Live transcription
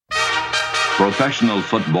Professional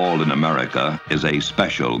football in America is a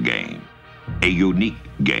special game, a unique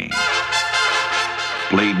game.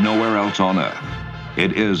 Played nowhere else on earth,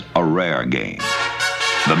 it is a rare game.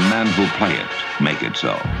 The men who play it make it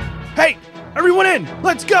so. Hey, everyone in,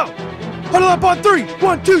 let's go. Huddle up on three.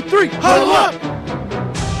 1, 2, 3, huddle up.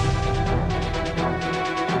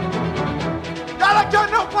 Y'all like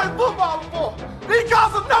y'all never played football before. These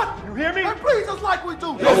guys are nothing. You hear me? They breathe just like we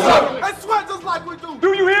do. Yes, sir. They sweat just like we do.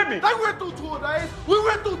 Do you hear me? They went through 2 days. We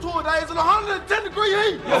went through 2 days in 110-degree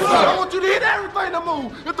heat. Yes, sir. I want you to hit everything that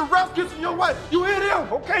moves. If the ref gets in your way, you hit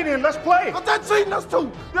him. Okay then, let's play. But they're cheating us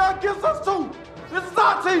too. They're against us too. This is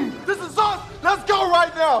our team. This is us. Let's go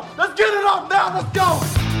right now. Let's get it up now. Let's go.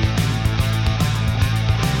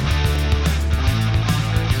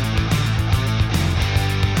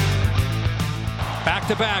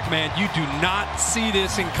 Back-to-back, man. You do not see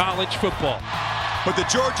this in college football. But the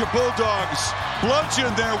Georgia Bulldogs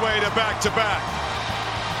bludgeon their way to back-to-back.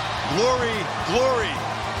 Glory, glory,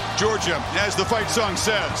 Georgia, as the fight song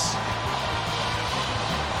says.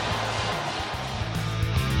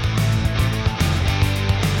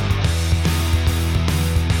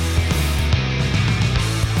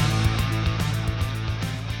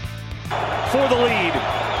 For the lead.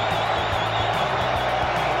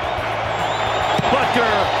 Butker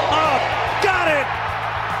up, got it!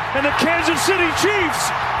 And the Kansas City Chiefs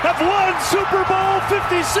have won Super Bowl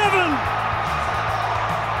 57!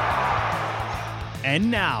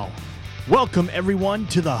 And now, welcome everyone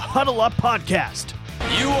to the Huddle Up Podcast.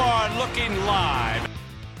 You are looking live.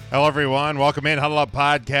 Hello, everyone. Welcome in Huddle Up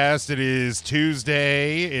Podcast. It is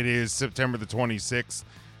Tuesday. It is September the 26th,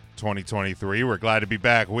 2023. We're glad to be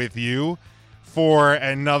back with you for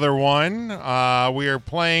another one. We are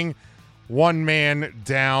playing one man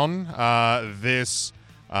down this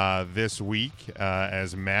week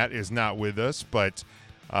as Matt is not with us, but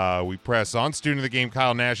we press on. Student of the game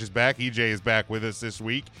Kyle Nash is back. EJ is back with us this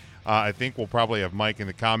week. I think we'll probably have Mike in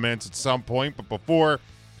the comments at some point, but before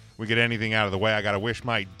we get anything out of the way, I got to wish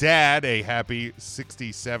my dad a happy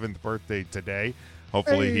 67th birthday today.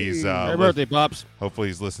 Hopefully he's Happy birthday, Pops. Hopefully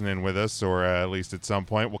he's listening with us, or at least at some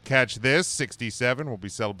point. We'll catch this 67. We'll be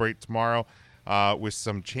celebrating tomorrow with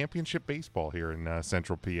some championship baseball here in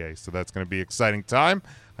Central PA. So that's going to be an exciting time.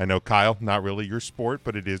 I know, Kyle, not really your sport,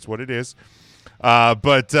 but it is what it is.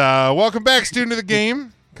 But welcome back, student of the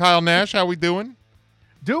game, Kyle Nash. How we doing?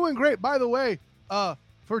 Doing great. By the way,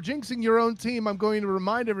 for jinxing your own team, I'm going to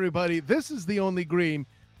remind everybody this is the only green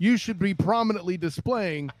you should be prominently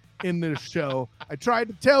displaying in this show. I tried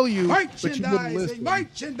to tell you, but you wouldn't listen.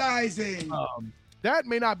 Merchandising. That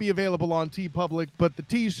may not be available on TeePublic, but the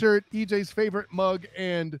T-shirt, EJ's favorite mug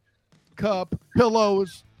and cup,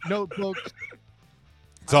 pillows, notebooks.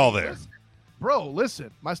 It's all there. Bro,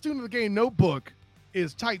 listen, my student of the game notebook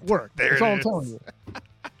is tight work. That's all I'm telling you.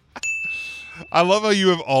 I love how you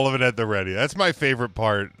have all of it at the ready. That's my favorite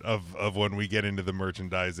part of when we get into the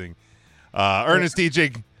merchandising. Ernest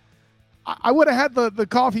DJ. I would have had the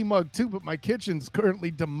coffee mug too, but my kitchen's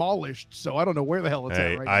currently demolished, so I don't know where the hell it's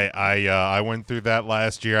at right now. I went through that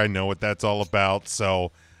last year. I know what that's all about.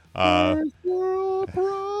 So,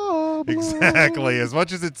 exactly. As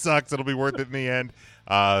much as it sucks, it'll be worth it in the end.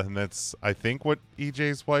 And that's, I think, what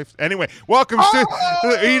EJ's wife. Anyway, welcome to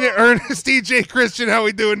Ernest DJ Christian. How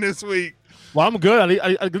we doing this week? Well, I'm good.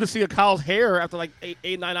 I good to see Kyle's hair after like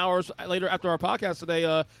 8-9 hours later after our podcast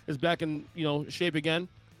today is back in shape again.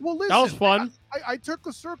 Well, listen, that was fun. I took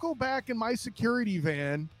the circle back in my security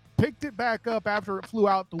van, picked it back up after it flew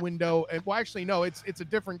out the window, and well, actually, no, it's a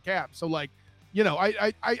different cap. So, like,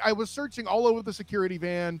 I was searching all over the security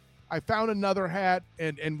van. I found another hat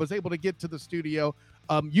and was able to get to the studio.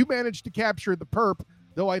 You managed to capture the perp,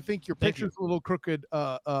 though I think your picture's a little crooked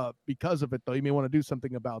because of it, though. You may want to do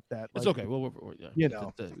something about that. It's okay. We're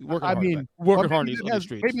working hard in these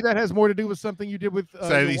streets. Maybe that has more to do with something you did with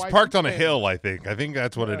he's parked on a hill, I think. I think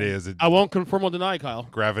that's what it is. I won't confirm or deny, Kyle.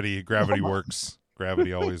 Gravity works.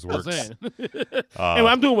 Gravity always works. Anyway,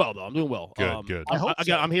 I'm doing well, though. I'm doing well. Good.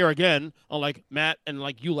 I'm here again, unlike Matt and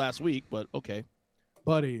like you last week, but okay.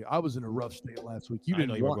 Buddy, I was in a rough state last week. You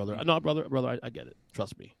didn't know, brother. No, brother, I get it.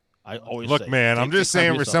 Trust me. I always look, man. I'm just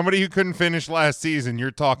saying, for somebody who couldn't finish last season,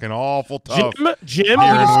 you're talking awful tough. Jim, you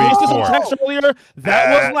posted some text earlier.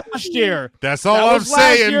 That was last year. That's all I'm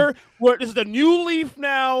saying. This is a new leaf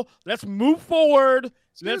now. Let's move forward.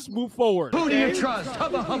 Who do you trust?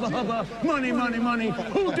 Hubba, hubba, hubba. Money, money, money.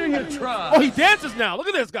 Who do you trust? Oh, he dances now. Look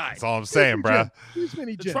at this guy. That's all I'm saying, bro. Excuse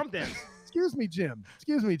me, Jim. Trump dance. Excuse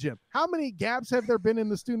me, Jim. How many gaps have there been in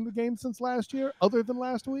the student of the game since last year, other than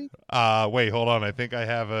last week? Wait, hold on. I think I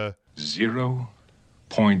have a 0.0.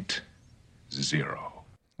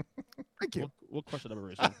 I Thank you. We'll crush the number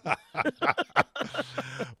ratio.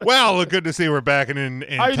 Well, good to see we're back in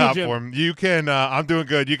How you top doing, Jim? form. You can, I'm doing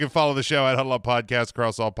good. You can follow the show at Huddle Up Podcast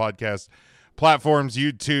across all podcast platforms,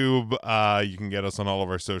 YouTube. You can get us on all of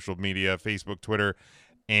our social media, Facebook, Twitter,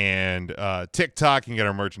 and TikTok. You can get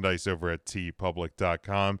our merchandise over at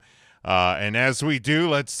tpublic.com. And as we do,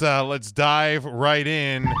 let's dive right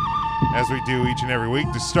in as we do each and every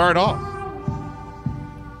week to start off.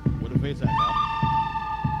 With a face at now.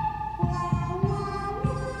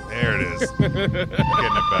 There it is. Getting it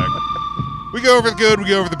back. We go over the good, we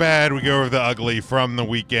go over the bad, we go over the ugly from the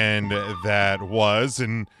weekend that was.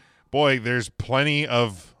 And boy, there's plenty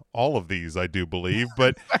of all of these, I do believe.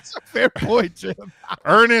 But That's a fair point, Jim.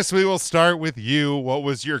 Ernest, we will start with you. What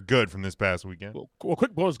was your good from this past weekend? Well,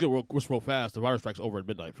 quick bonus good. We'll real fast. The writer strike's over at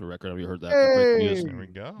midnight for the record. Have you heard that? Hey. There we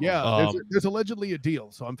go. Yeah, there's allegedly a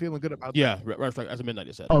deal, so I'm feeling good about Yeah, that. writer strike as of midnight.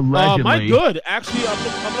 You said. Allegedly. My good. Actually,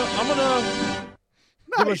 I'm gonna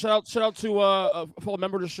give a shout out to a fellow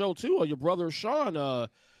member of the show too. Your brother Sean,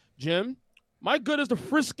 Jim. My good is the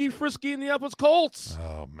frisky Indianapolis Colts.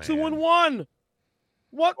 Oh, man. 2-1.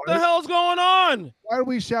 What the hell's going on? Why are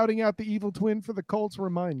we shouting out the evil twin for the Colts?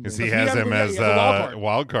 Remind me. Because he He has has him a- as he has a wild card. a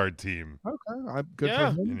wild card team Okay, I'm good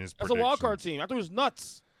Yeah. for him. in his That's a wild card predictions. team. I thought it was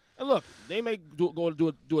nuts. And look, they may do a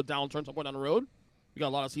downturn some point down the road. We got a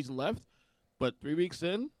lot of season left, but 3 weeks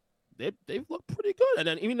in, they've looked pretty good. And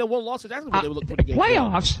then even though one loss is actually, they look pretty good.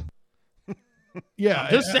 Playoffs. Yeah,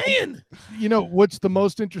 Just saying. You know what's the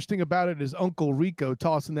most interesting about it is Uncle Rico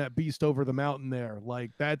tossing that beast over the mountain there.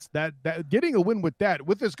 Like that's that getting a win with that,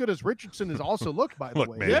 with as good as Richardson has also looked, by the Look,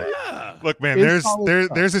 way. man. Yeah. Look, man, It's solid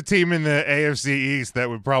stuff. there's a team in the AFC East that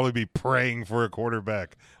would probably be praying for a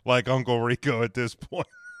quarterback like Uncle Rico at this point.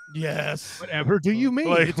 Yes. Whatever do you mean?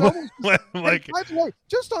 Like, It's almost, like, and by the way,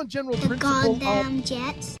 just on general The principle, goddamn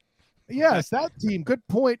Jets. yes, that team. Good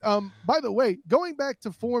point. By the way, going back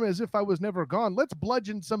to form as if I was never gone, let's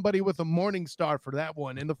bludgeon somebody with a morning star for that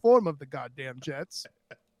one in the form of the goddamn Jets.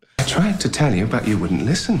 I tried to tell you, but you wouldn't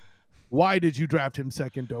listen. Why did you draft him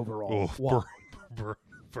second overall? oh, Why?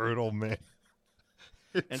 brutal, man.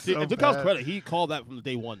 And It's to, so and to Kyle's bad. credit, he called that from the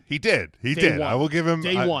day one. He did. He Day did. one. I will give him.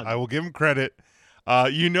 Day I, one. I will give him credit.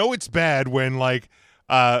 You know it's bad when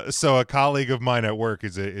so a colleague of mine at work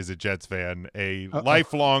is a Jets fan, a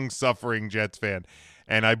lifelong suffering Jets fan,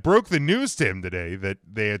 and I broke the news to him today that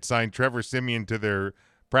they had signed Trevor Siemian to their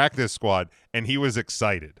practice squad, and he was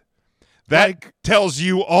excited. That tells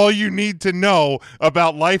you all you need to know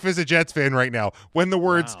about life as a Jets fan right now. When the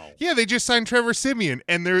words, Wow. yeah, they just signed Trevor Siemian,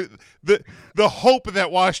 and the hope that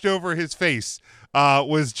washed over his face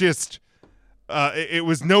was just, it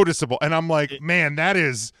was noticeable. And I'm like, man, that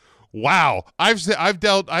is, wow. I've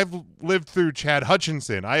lived through Chad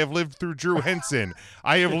Hutchinson. I have lived through Drew Henson.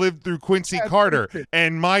 I have lived through Quincy Carter.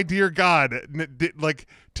 And my dear God, like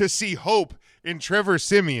to see hope in Trevor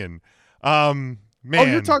Siemian. Man.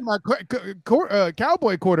 Oh, you're talking about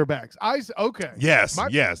Cowboy quarterbacks. Okay. Yes,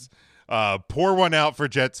 yes. Pour one out for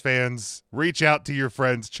Jets fans. Reach out to your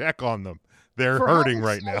friends. Check on them. They're For how hurting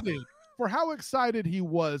right now. excited- For how excited he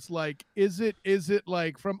was, like, is it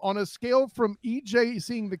like from on a scale from EJ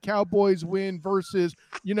seeing the Cowboys win versus,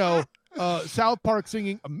 South Park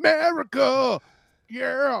singing America,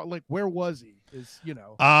 yeah, like where was he?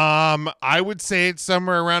 I would say it's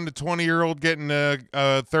somewhere around a 20-year-old getting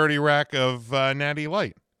a 30 rack of Natty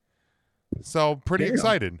Light. So pretty Damn.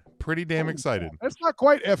 excited. Pretty damn excited. That's not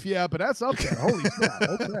quite F yeah, but that's up there. Holy crap.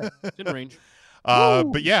 Okay. It's in range.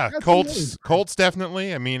 But yeah, that's Colts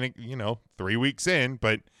definitely. I mean, 3 weeks in,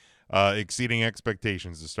 but exceeding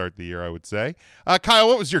expectations to start the year, I would say. Kyle,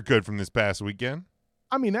 what was your good from this past weekend?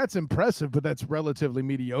 I mean, that's impressive, but that's relatively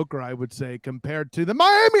mediocre, I would say, compared to the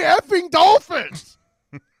Miami effing Dolphins.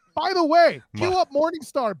 By the way, cue up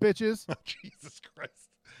Morningstar, bitches. Jesus Christ.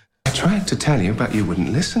 I tried to tell you, but you wouldn't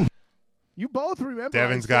listen. You both remember.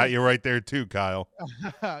 Devin's got you right there too, Kyle.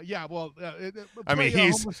 Yeah, well, I mean, play, he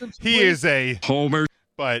Homer Simpson, he please. is a homer,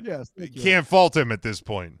 but Yes, you thank you. can't fault him at this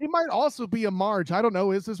point. He might also be a Marge. I don't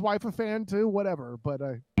know. Is his wife a fan too? Whatever. But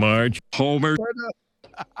Marge. Homer.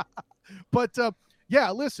 But yeah,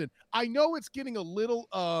 listen, I know it's getting a little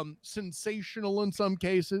sensational in some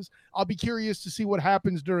cases. I'll be curious to see what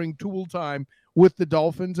happens during Tool time with the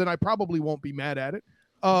Dolphins, and I probably won't be mad at it.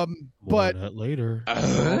 But later.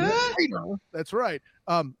 later, that's right.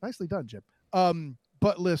 Nicely done, Jim.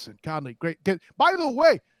 But listen, Conley, great. By the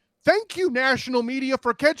way, thank you, national media,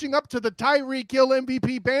 for catching up to the Tyreek Hill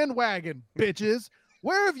MVP bandwagon, bitches.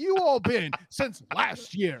 Where have you all been since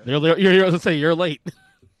last year? You're say you're late.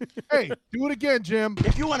 Hey, do it again, Jim.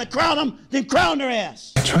 If you want to crown them, then crown their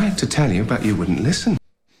ass. I tried to tell you, but you wouldn't listen.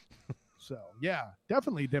 So yeah,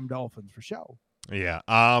 definitely them Dolphins for sure. Yeah.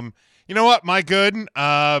 You know what? My good.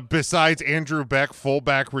 Besides Andrew Beck,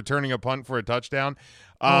 fullback, returning a punt for a touchdown.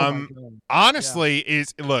 Honestly,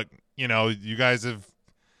 is look. You know, you guys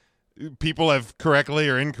people have correctly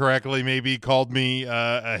or incorrectly maybe called me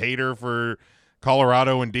a hater for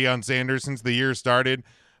Colorado and Deion Sanders since the year started,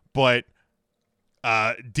 but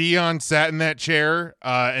Deion sat in that chair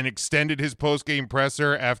and extended his post-game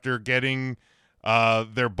presser after getting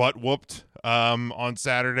their butt whooped on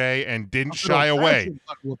Saturday and didn't shy away.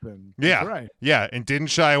 Yeah, right. Yeah, and didn't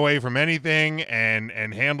shy away from anything and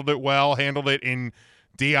handled it well, handled it in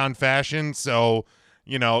Deion fashion. So,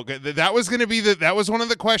 you know, that was going to be that was one of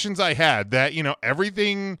the questions I had, that, you know,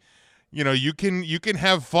 everything, you know, you can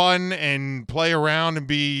have fun and play around and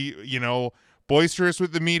be, you know, boisterous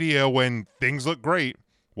with the media when things look great.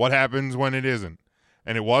 What happens when it isn't?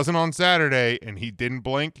 And it wasn't on Saturday, and he didn't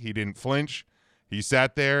blink, he didn't flinch. He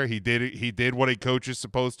sat there, he did what a coach is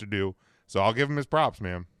supposed to do. So I'll give him his props,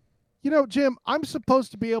 man. You know, Jim, I'm supposed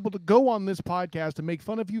to be able to go on this podcast and make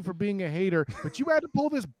fun of you for being a hater, but you had to pull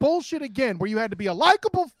this bullshit again where you had to be a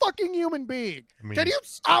likable fucking human being. I mean, can you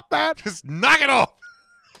stop that? Just knock it off.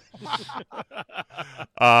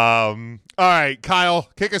 All right, Kyle,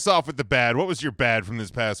 kick us off with the bad. What was your bad from this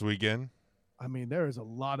past weekend? I mean, there is a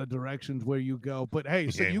lot of directions where you go, but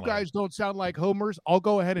hey, so you guys don't sound like homers. I'll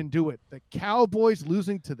go ahead and do it. The Cowboys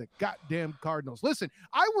losing to the goddamn Cardinals. Listen,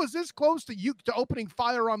 I was this close to opening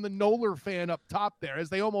fire on the Noller fan up top there as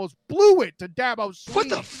they almost blew it to Dabo Swinney. What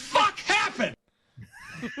the fuck happened?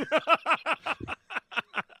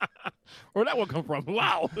 Where'd that one come from?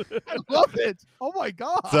 Wow. I love it. Oh my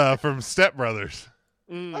God. It's from Step Brothers.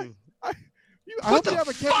 I hope you have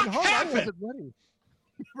a Kevin Hart. I wasn't ready.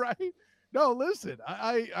 Right? No, listen,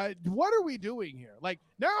 I what are we doing here? Like,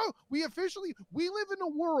 now we live in a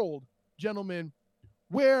world, gentlemen,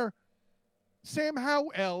 where Sam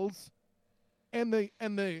Howells and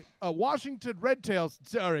the Washington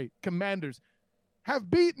Commanders have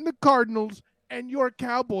beaten the Cardinals, and your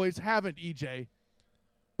Cowboys haven't, EJ.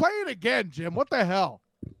 Play it again, Jim. What the hell?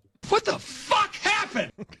 What the fuck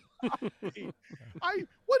happened?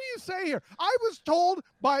 What do you say here? I was told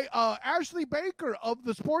by Ashley Baker of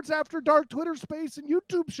the Sports After Dark Twitter space and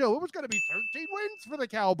YouTube show it was going to be 13 wins for the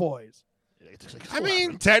Cowboys. I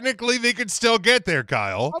mean, technically they could still get there,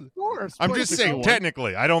 Kyle. Of course. I'm just saying,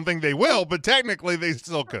 technically. I don't think they will, but technically they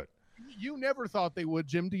still could. You never thought they would,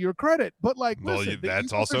 Jim, to your credit. But, like, listen,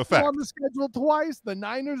 that's also a fact. On the schedule twice. The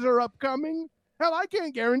Niners are upcoming. Hell, I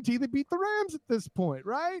can't guarantee they beat the Rams at this point,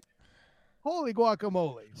 right? Holy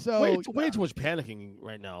guacamole. So way too much panicking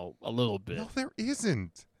right now, a little bit. No, there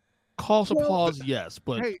isn't. Cause applause, yes,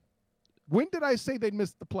 but hey, when did I say they'd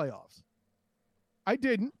missed the playoffs? I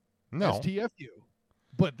didn't. No. STFU.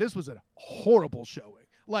 But this was a horrible showing.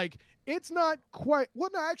 Like, it's not quite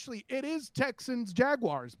actually it is Texans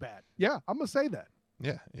Jaguars bad. Yeah, I'm gonna say that.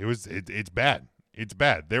 Yeah, it's bad. It's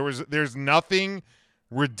bad. There's nothing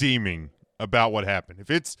redeeming about what happened. If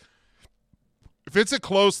it's a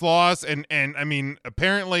close loss, and I mean,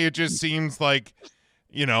 apparently it just seems like,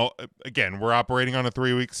 you know, again, we're operating on a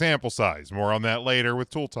 3-week sample size. More on that later with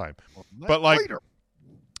tool time. But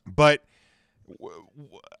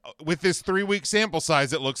with this 3-week sample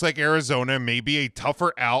size, it looks like Arizona may be a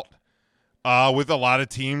tougher out with a lot of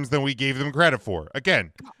teams than we gave them credit for.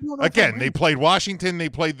 Again, they played Washington, they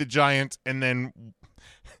played the Giants, and then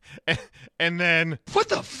what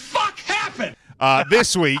the fuck happened?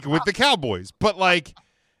 This week with the Cowboys. But, like,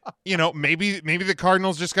 you know, maybe the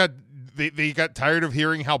Cardinals just got tired of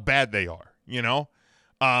hearing how bad they are, you know?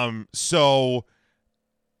 So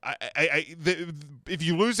if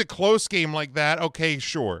you lose a close game like that, okay,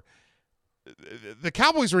 sure. The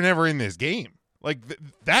Cowboys were never in this game. Like,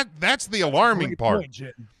 that's the alarming part.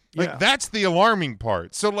 Like, that's the alarming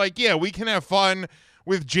part. So, like, yeah, we can have fun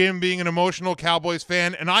with Jim being an emotional Cowboys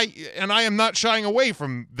fan, and I am not shying away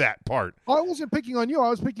from that part. I wasn't picking on you. I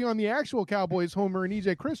was picking on the actual Cowboys, Homer and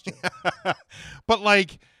EJ Christian. But,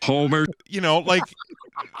 like, Homer, you know, like,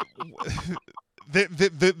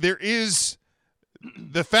 there is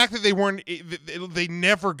the fact that they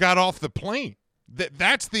never got off the plane.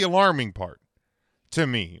 That's the alarming part to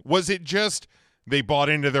me. Was it just they bought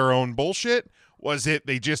into their own bullshit? Was it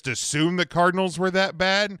they just assumed the Cardinals were that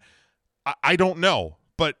bad? I don't know,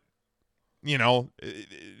 but, you know,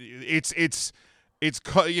 it's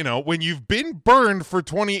you know, when you've been burned for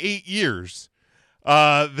 28 years,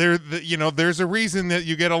 there's a reason that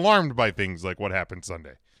you get alarmed by things like what happened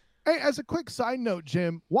Sunday. Hey, as a quick side note,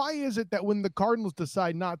 Jim, why is it that when the Cardinals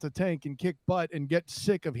decide not to tank and kick butt and get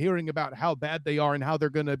sick of hearing about how bad they are and how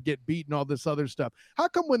they're going to get beat and all this other stuff, how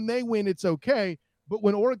come when they win it's okay, but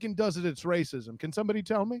when Oregon does it, it's racism. Can somebody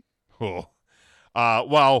tell me? Oh.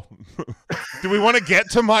 Well, do we want to get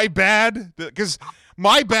to my bad? Because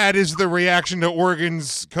my bad is the reaction to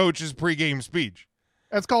Oregon's coach's pregame speech.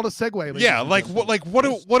 That's called a segue. Yeah,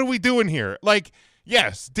 what are we doing here? Like,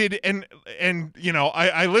 yes, and you know,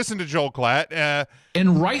 I listened to Joel Klatt,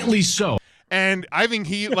 And rightly so. and I think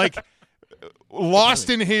he lost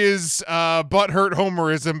in his butthurt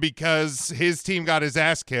homerism because his team got his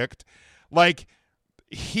ass kicked. Like,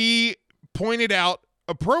 he pointed out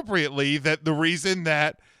appropriately that the reason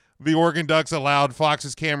that the Oregon Ducks allowed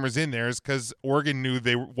Fox's cameras in there is because Oregon knew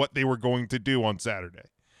what they were going to do on Saturday,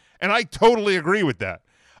 and I totally agree with that.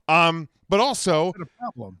 But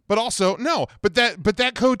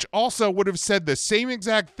that coach also would have said the same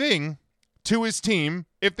exact thing to his team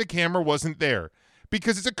if the camera wasn't there,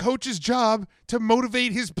 because it's a coach's job to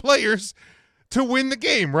motivate his players to win the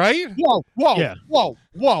game, right?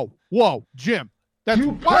 Whoa, Jim. That's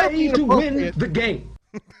You play to win the game.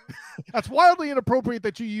 That's wildly inappropriate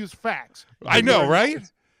that you use facts. I know, right?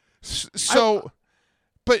 So,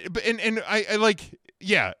 but I like,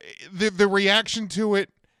 yeah, the reaction to it.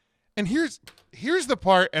 And here's the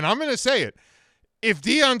part, and I'm going to say it. If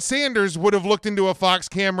Deion Sanders would have looked into a Fox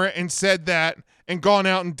camera and said that and gone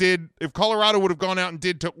out and if Colorado would have gone out and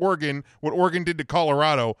did to Oregon what Oregon did to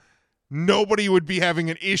Colorado, nobody would be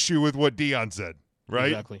having an issue with what Deion said, right?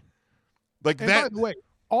 Exactly. Like and that. By the way,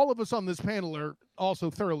 all of us on this panel are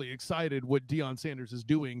also thoroughly excited what Deion Sanders is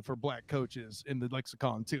doing for black coaches in the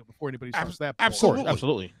lexicon too. Before anybody starts that,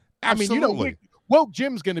 Absolutely. I mean, you know, woke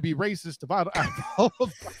Jim's going to be racist about all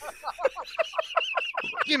of that.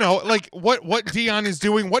 You know, like what Deion is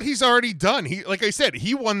doing, what he's already done. He, like I said,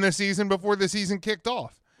 he won the season before the season kicked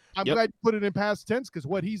off. I'm glad you put it in past tense because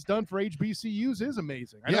what he's done for HBCUs is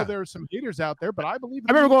amazing. I know there are some haters out there, but I believe.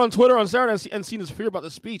 I remember going on Twitter on Saturday and seeing this fear about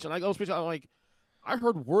the speech, and I go speech. I'm like, I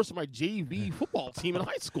heard worse than my JV football team in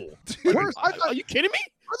high school. Dude, are you kidding me?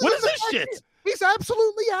 What is this shit? He's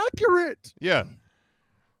absolutely accurate. Yeah.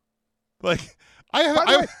 Like I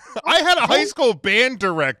had a high school band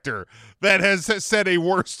director that has said a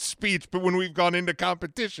worse speech, but when we've gone into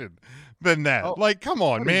competition than that. Like, come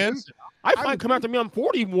on, man. I find come after me, I'm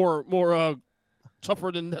 40 more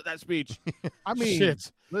tougher than that speech. I mean,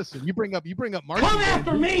 shit. Listen, you bring up marching Come band.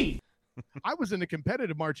 after me. I was in a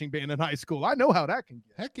competitive marching band in high school. I know how that can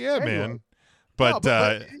get. Heck yeah, Anyway. man. But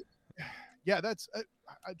yeah, that's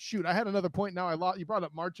shoot. I had another point. Now I lost. You brought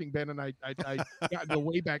up marching band, and I got in the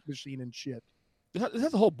Wayback Machine and shit.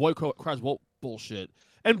 That's the whole boycott crash bullshit.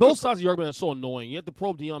 And both sides of the argument are so annoying. You have the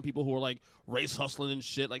pro Deion people who are like race hustling and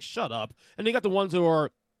shit. Like, shut up. And they got the ones who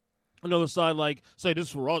are on the other side, like, say this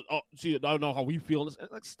is for us. See, I don't know how we feel.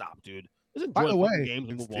 Like, stop, dude. By the way, games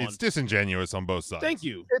and move it's on. disingenuous on both sides. Thank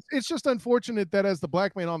you. It's just unfortunate that as the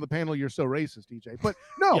black man on the panel, you're so racist, DJ. But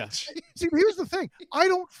no, see, here's the thing. I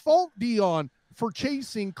don't fault Deion for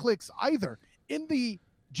chasing clicks either. In the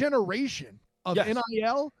generation of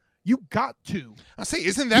NIL, you got to. I say,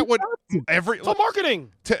 isn't that what every it's all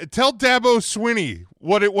marketing? Tell Dabo Swinney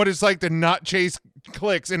what it's like to not chase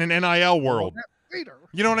clicks in an NIL world.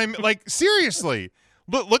 You know what I mean? Like, seriously.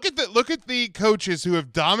 Look at the coaches who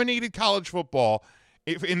have dominated college football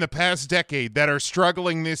in the past decade that are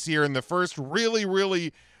struggling this year in the first really,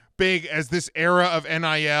 really big as this era of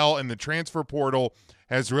NIL and the transfer portal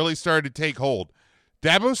has really started to take hold.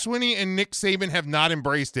 Dabo Swinney and Nick Saban have not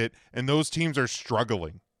embraced it, and those teams are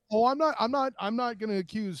struggling. Oh, I'm not going to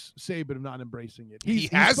accuse Saban of not embracing it. He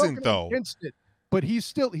hasn't though. Against it, but he's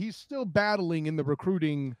still battling in the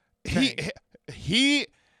recruiting.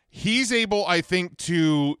 He's able, I think,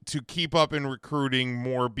 to keep up in recruiting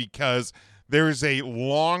more because there's a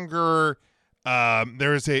longer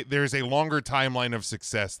there's a longer timeline of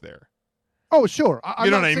success there. Oh, sure.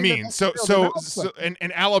 You know what I mean? So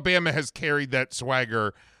and Alabama has carried that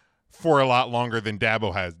swagger for a lot longer than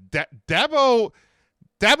Dabo has. Dabo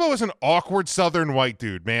is an awkward Southern white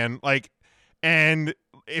dude, man. Like, and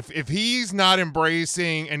if he's not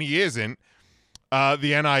embracing, and he isn't,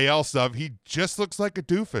 the NIL stuff, he just looks like a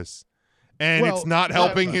doofus, and it's not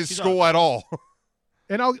helping his school at all.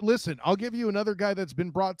 And I'll give you another guy that's been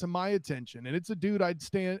brought to my attention, and it's a dude I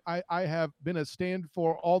have been a stand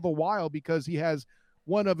for all the while because he has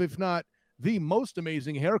one of, if not the most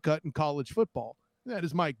amazing haircut in college football. That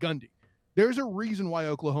is Mike Gundy. There's a reason why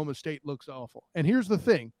Oklahoma State looks awful. And here's the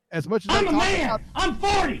thing: as much as I'm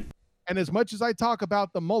 40, and as much as I talk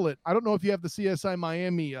about the mullet, I don't know if you have the CSI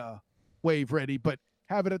Miami wave ready, but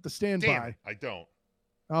have it at the standby. Damn, I don't.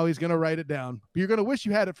 Oh, he's gonna write it down. But you're gonna wish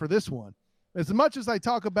you had it for this one. As much as I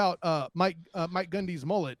talk about Mike Gundy's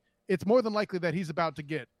mullet, it's more than likely that he's about to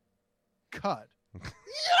get cut.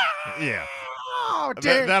 Yeah. Oh,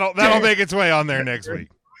 damn. That'll make its way on there next week.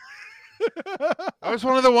 That was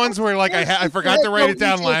one of the ones where like I forgot to write it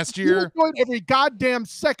down last year. You enjoyed every goddamn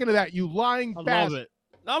second of that, you lying I bastard. love it.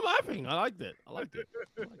 No, I'm laughing. I liked it. All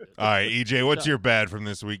right, EJ, what's your bad from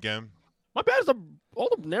this weekend? My bad is all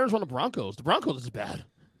the narratives on the Broncos. The Broncos is bad.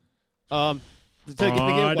 The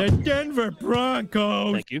Denver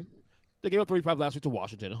Broncos. Thank you. They gave up 35 last week to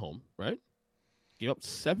Washington at home, right? Gave up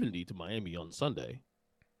 70 to Miami on Sunday.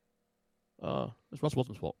 It's Russell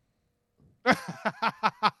Wilson's fault.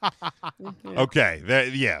 Okay, that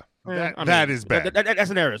is bad.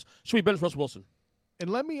 That's an error. Should we bench Russell Wilson? And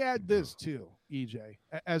let me add this too, EJ.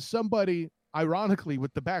 As somebody, ironically,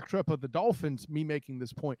 with the backdrop of the Dolphins, me making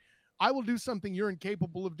this point, I will do something you're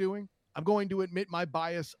incapable of doing. I'm going to admit my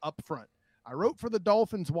bias up front. I wrote for the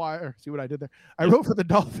Dolphins Wire. See what I did there? I wrote for the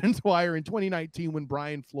Dolphins Wire in 2019 when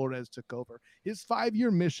Brian Flores took over. His 5-year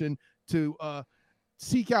mission to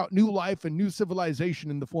seek out new life and new civilization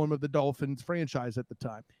in the form of the Dolphins franchise at the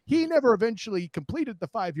time. He never eventually completed the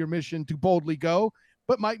 5-year mission to boldly go,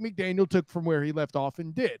 but Mike McDaniel took from where he left off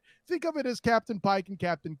and did. Think of it as Captain Pike and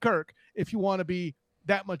Captain Kirk if you want to be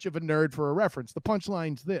that much of a nerd for a reference. The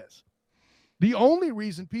punchline's this. The only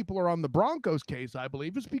reason people are on the Broncos case, I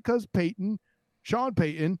believe, is because Sean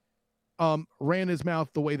Payton, ran his mouth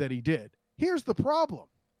the way that he did. Here's the problem.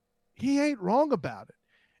 He ain't wrong about it.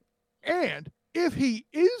 And if he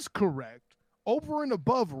is correct, over and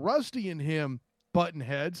above Rusty and him button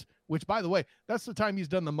heads, which, by the way, that's the time he's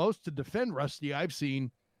done the most to defend Rusty I've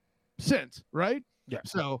seen since, right? Yeah.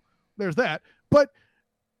 So there's that. But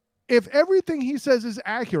if everything he says is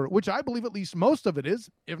accurate, which I believe at least most of it is,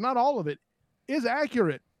 if not all of it, is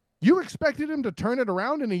accurate, you expected him to turn it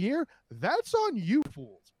around in a year? That's on you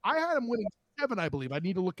fools. I had him winning 7, I believe. I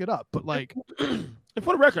need to look it up. But like, and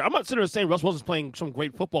for the record, I'm not sitting there saying Russell Wilson's playing some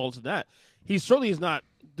great football to that. He certainly is not.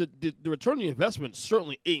 The return on the investment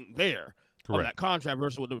certainly ain't there on that contract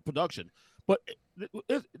versus with the production. But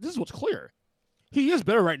this is what's clear. He is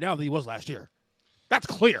better right now than he was last year. That's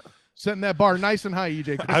clear. Setting that bar nice and high,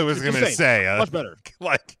 EJ. I was going to say much better.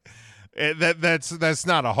 Like that's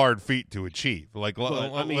not a hard feat to achieve. Like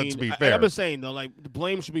let's be fair. I'm just saying though, like the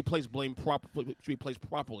blame should be placed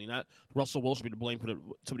properly, not Russell Wilson should be to blame for the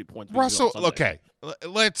 70 points. Russell, okay.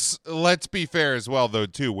 Let's be fair as well though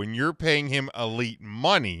too. When you're paying him elite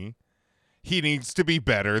money, he needs to be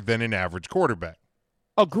better than an average quarterback.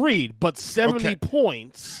 Agreed, but 70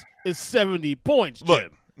 points is 70 points. Jim.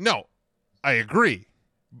 Look, no, I agree.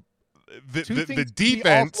 The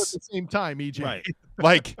defense at the same time, EJ. Right.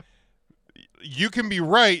 Like, you can be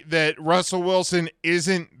right that Russell Wilson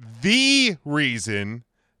isn't the reason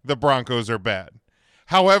the Broncos are bad.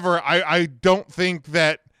 However, I don't think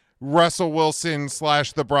that Russell Wilson /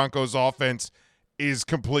 the Broncos offense is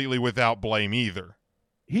completely without blame either.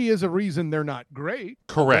 He is a reason they're not great.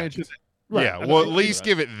 Correct. Right. Yeah, well, at least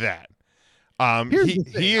give it that.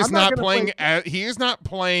 He is not playing. He is not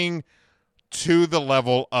playing to the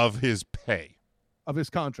level of his pay, of his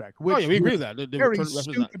contract, which we agree with that. Very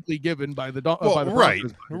stupidly given by the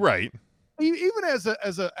Broncos. Right. Even as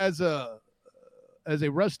a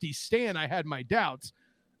Rusty stan, I had my doubts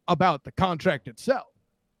about the contract itself,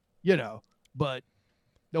 but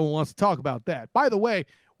no one wants to talk about that. By the way,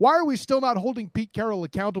 why are we still not holding Pete Carroll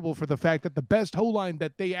accountable for the fact that the best O-line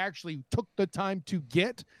that they actually took the time to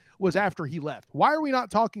get was after he left? Why are we not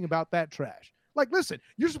talking about that trash? Like, listen,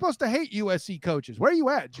 you're supposed to hate USC coaches. Where are you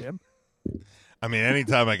at, Jim? I mean,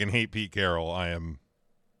 anytime I can hate Pete Carroll, I am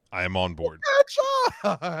on board.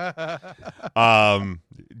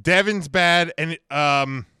 Devin's bad, and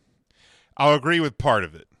I'll agree with part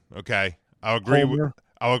of it. Okay, I'll agree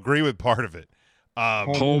with part of it.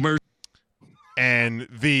 Homer. And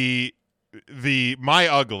my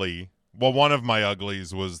ugly, well, one of my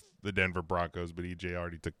uglies was the Denver Broncos, but EJ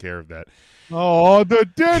already took care of that. Oh, the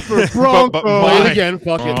Denver Broncos. Play it again,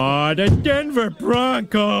 fuck it. Oh, the Denver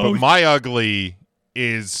Broncos. But my ugly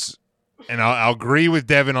is, and I'll agree with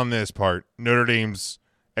Devin on this part, Notre Dame's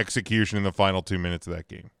execution in the final 2 minutes of that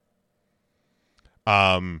game.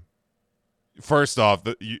 First off,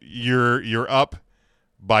 you're up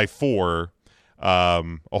by 4.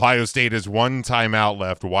 Ohio State has 1 timeout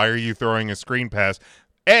left. Why are you throwing a screen pass?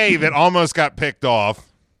 A, that almost got picked off.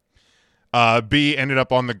 B, ended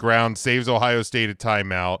up on the ground, saves Ohio State a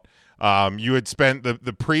timeout. You had spent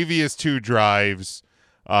the previous 2 drives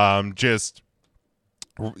just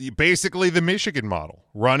basically the Michigan model,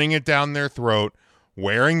 running it down their throat,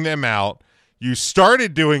 wearing them out. You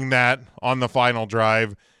started doing that on the final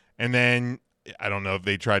drive, and then I don't know if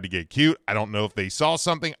they tried to get cute. I don't know if they saw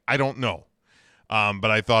something. I don't know. But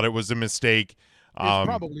I thought it was a mistake. It's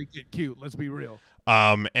probably get cute. Let's be real.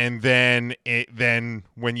 And then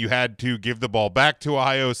when you had to give the ball back to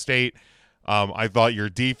Ohio State, I thought your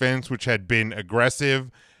defense, which had been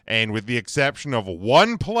aggressive, and with the exception of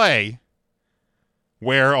one play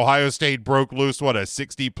where Ohio State broke loose, a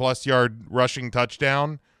 60-plus yard rushing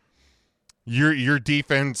touchdown, your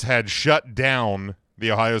defense had shut down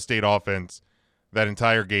the Ohio State offense that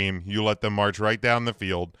entire game. You let them march right down the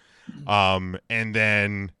field. And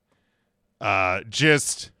then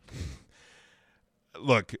just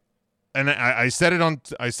look, and I said it on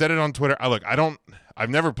Twitter. I've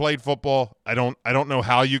never played football. I don't know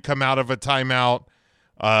how you come out of a timeout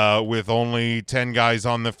with only 10 guys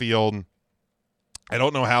on the field. I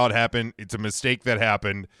don't know how it happened. It's a mistake that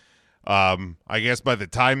happened. I guess by the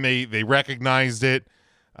time they recognized it,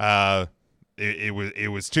 it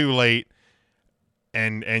was too late,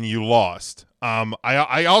 and you lost.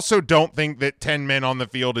 I also don't think that 10 men on the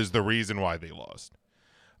field is the reason why they lost.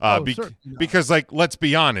 Because, like, let's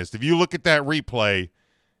be honest. If you look at that replay,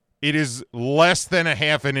 it is less than a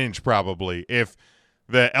half an inch probably. If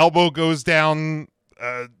the elbow goes down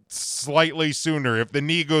slightly sooner, if the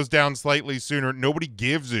knee goes down slightly sooner, nobody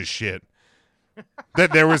gives a shit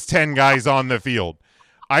that there was 10 guys on the field.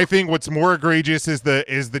 I think what's more egregious is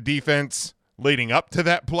the defense leading up to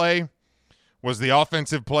that play. Was the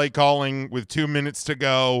offensive play calling with 2 minutes to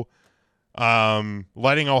go,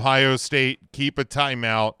 letting Ohio State keep a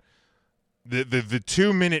timeout. The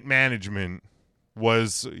 2-minute management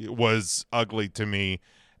was ugly to me,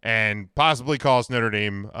 and possibly cost Notre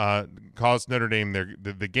Dame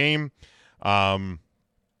the game. And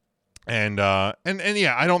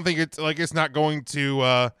yeah, I don't think it's not going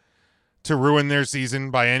to ruin their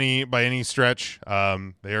season by any stretch.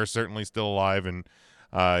 They are certainly still alive, and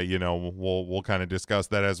we'll kind of discuss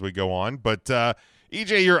that as we go on. But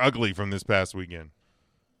EJ, you're ugly from this past weekend.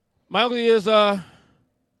 My ugly is the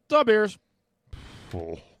Bears.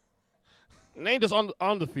 Oh. It ain't just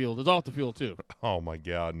on the field; it's off the field too. Oh my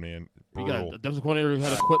God, man! We Brutal. got a defensive coordinator who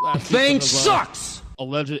had to quit last Thing week. sucks.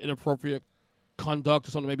 Alleged inappropriate conduct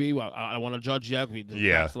or something. Maybe I don't want to judge yet.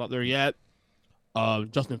 Yeah, still out there yet.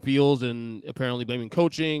 Justin Fields and apparently blaming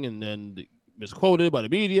coaching, and then misquoted by the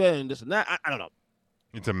media and this and that. I don't know.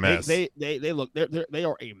 It's a mess. They look they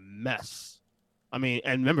are a mess. I mean,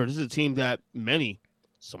 and remember, this is a team that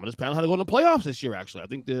some of this panel had to go in the playoffs this year. Actually, I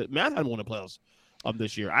think the Matt had won the playoffs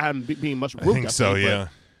this year. I haven't been much. I think so. Yeah.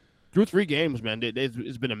 Through 3 games, man,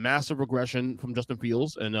 it's been a massive regression from Justin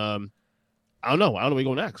Fields, and I don't know where we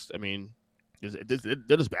go next. I mean,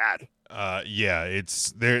 that is bad. Yeah,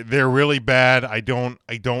 they're really bad. I don't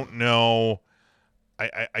know.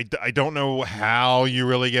 I don't know how you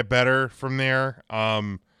really get better from there.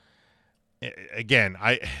 Again,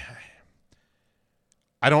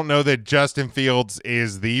 I don't know that Justin Fields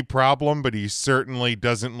is the problem, but he certainly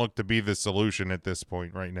doesn't look to be the solution at this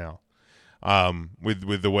point right now.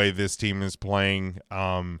 With the way this team is playing,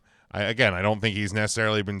 I don't think he's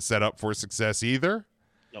necessarily been set up for success either.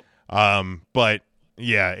 Nope. But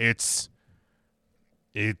yeah, it's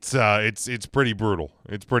pretty brutal.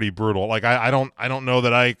 It's pretty brutal. Like I don't know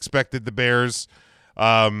that I expected the Bears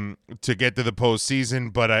to get to the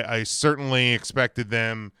postseason, but I certainly expected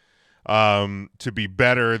them to be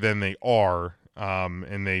better than they are.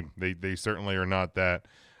 And they certainly are not that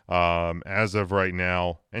as of right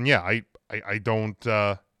now. And yeah, I don't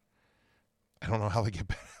know how they get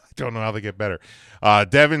better. I don't know how they get better.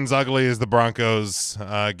 Devin's ugly as the Broncos,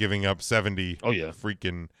 giving up 70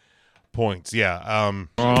 freaking points. Yeah.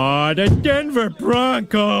 The Denver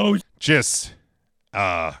Broncos. Just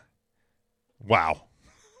wow.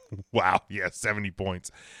 Yeah, 70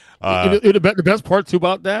 points. The best part too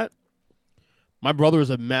about that, my brother is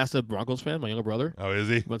a massive Broncos fan. My younger brother. Oh, is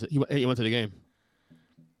he? He went to the game.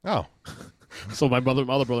 Oh. So my other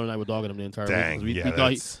brother and I were dogging him the entire week.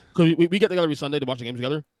 Because we get together every Sunday to watch the games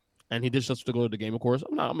together, and he ditched us to go to the game. Of course,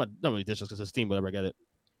 I'm not really ditched us because his team, whatever. I get it.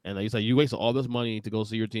 And he's like, "You wasted all this money to go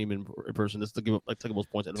see your team in person. This to give up take the most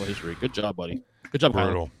points in history. Good job, buddy. Good job,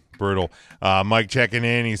 brutal." Mike checking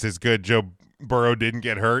in. He says, "Good. Joe Burrow didn't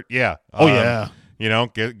get hurt. Yeah. Yeah.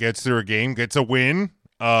 Gets through a game, gets a win.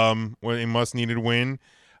 When a must needed win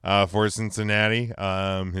for Cincinnati.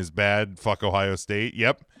 His bad. Fuck Ohio State.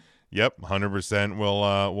 Yep. 100%.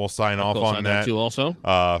 We'll sign off on that too. Also,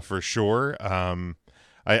 for sure.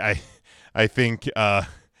 I think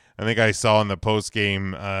I saw in the post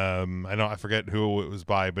game. I forget who it was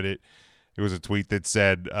by, but it was a tweet that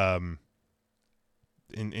said,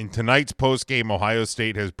 in tonight's post game, Ohio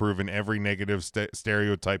State has proven every negative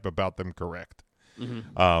stereotype about them correct.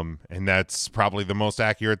 Mm-hmm. And that's probably the most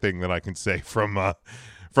accurate thing that I can say from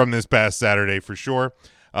this past Saturday for sure.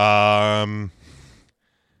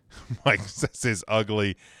 Mike says is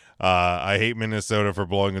ugly. I hate Minnesota for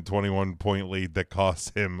blowing a 21-point lead that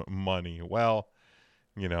costs him money. Well,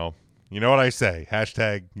 you know what I say.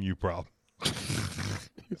 Hashtag you problem.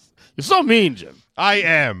 You're so mean, Jim. I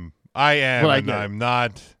am, and I'm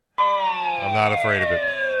not afraid of it.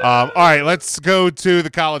 All right, let's go to the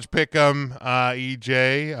college pick'em,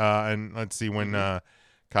 EJ, and let's see when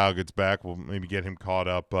Kyle gets back. We'll maybe get him caught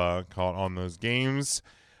on those games.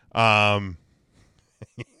 Devin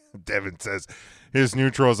says his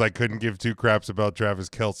neutrals. I couldn't give two craps about Travis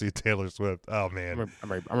Kelce, Taylor Swift. Oh man,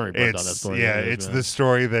 I'm already down that story. Yeah, it's the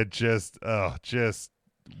story that just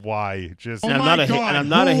why just. And I'm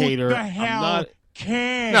not a hater.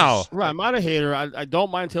 No, right. I'm not a hater. I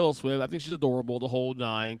don't mind Taylor Swift. I think she's adorable, the whole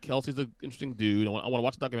nine. Kelsey's an interesting dude. I want to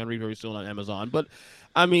watch the documentary very soon on Amazon. But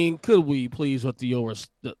I mean, could we please with the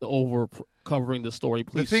over covering the story?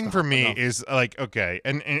 Please. The thing for me is like okay,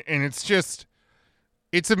 and it's just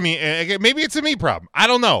it's a me. Maybe it's a me problem. I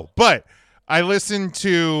don't know, but I listened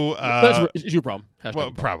to. It's your problem.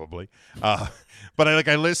 Well, probably. But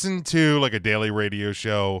I listened to like a daily radio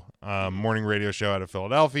show, morning radio show out of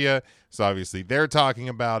Philadelphia. So obviously they're talking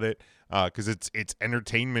about it because it's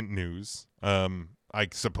entertainment news, I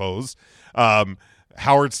suppose.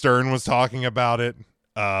 Howard Stern was talking about it.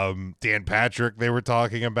 Dan Patrick, they were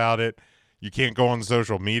talking about it. You can't go on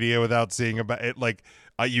social media without seeing about it. Like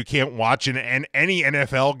you can't watch any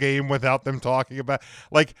NFL game without them talking about.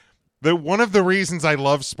 Like one of the reasons I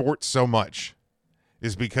love sports so much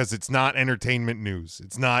is because it's not entertainment news.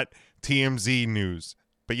 It's not TMZ news.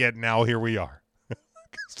 But yet now here we are.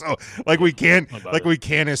 So we can't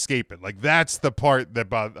escape it. Like that's the part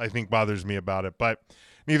that I think bothers me about it. But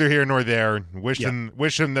neither here nor there. Wish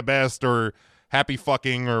them the best or happy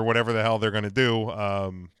fucking or whatever the hell they're gonna do.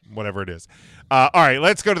 Whatever it is. All right,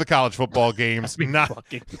 let's go to the college football games.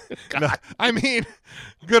 I mean,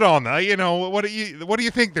 good on that. You know what do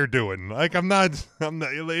you think they're doing? Like I'm not.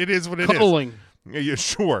 It is what it is. Cuddling. Yeah,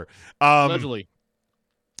 sure. Allegedly.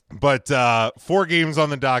 But 4 games on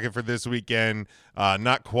the docket for this weekend.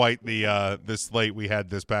 Not quite the slate we had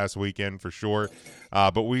this past weekend for sure.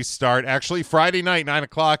 But we start actually Friday night,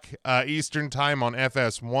 9:00 Eastern time on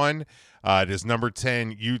FS1. It is number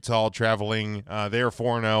 10 Utah traveling. They're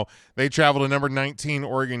 4-0. They travel to number 19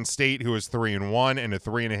 Oregon State, who is 3-1 and a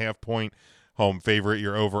 3.5-point home favorite.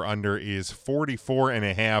 Your over under is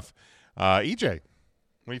 44.5. EJ, what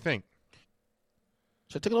do you think?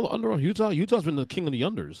 Should I take another under on Utah? Utah's been the king of the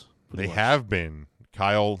unders. They have been.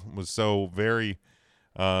 Kyle was so very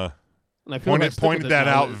pointed that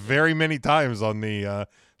out very many times on the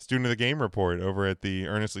Student of the Game report over at the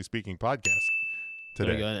Earnestly Speaking podcast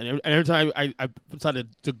today. And every time I decided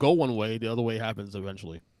to go one way, the other way happens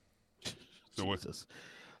eventually. So what's this?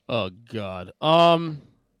 Oh God.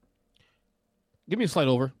 Give me a slight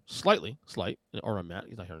over, slight, or a Matt.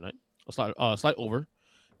 He's not here tonight. A slight over.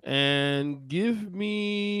 And give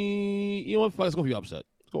me, you know what? Let's go for the upset.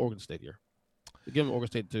 Let's go Oregon State here. Give them Oregon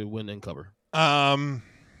State to win and cover.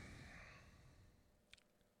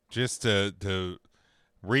 Just to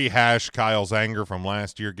rehash Kyle's anger from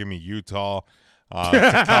last year, give me Utah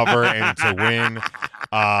to cover and to win.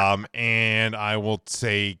 And I will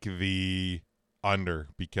take the under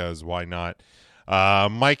because why not?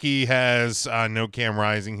 Mikey has No Cam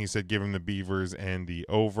Rising. He said give him the Beavers and the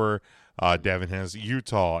over. Devin has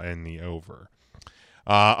Utah and the over.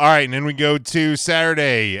 All right, and then we go to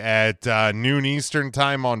Saturday at noon Eastern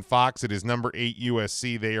time on Fox. It is number 8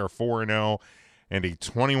 USC. They are 4-0 and a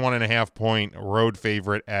 21.5-point road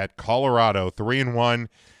favorite at Colorado. 3-1,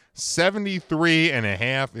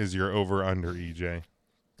 73.5 is your over/under. EJ, is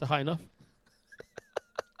that high enough?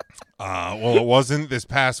 Well, it wasn't this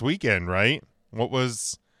past weekend, right? What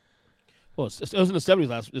was? Well, it was in the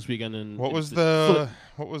 70s this weekend. And what was the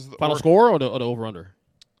final score or the over under?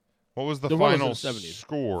 What was the final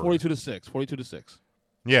score? 42-6. 42-6.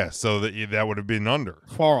 Yeah, so that would have been under.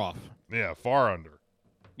 Far off. Yeah, far under.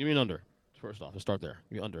 Give me an under. First off, let's start there.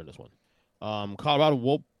 Give me under in this one. Colorado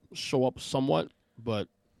will show up somewhat, but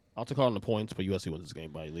I'll take Colorado on the points. But USC wins this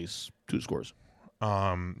game by at least 2 scores.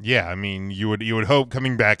 Yeah, I mean, you would hope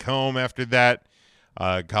coming back home after that,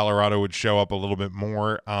 Colorado would show up a little bit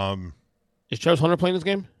more. Is Travis Hunter playing this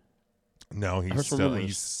game? No, he's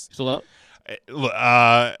still out.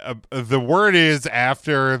 The word is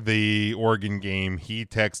after the Oregon game, he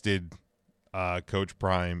texted Coach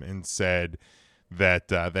Prime and said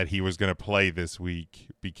that he was going to play this week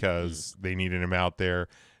because they needed him out there.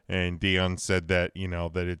 And Deion said that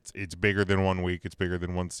that it's bigger than 1 week, it's bigger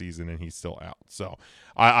than 1 season, and he's still out. So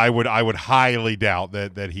I would highly doubt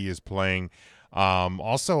that he is playing.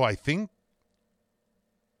 Also, I think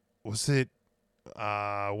was it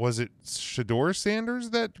was it Shedeur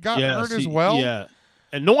Sanders that got hurt as well? Yeah,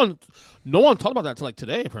 and no one talked about that until like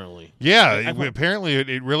today, apparently. Yeah, apparently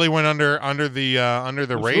it really went under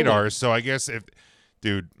the radar. So I guess if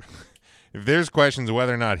there's questions of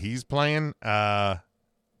whether or not he's playing, I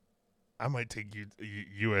might take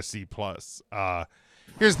USC plus.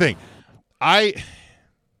 Here's the thing,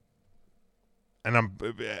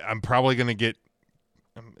 I'm probably gonna get.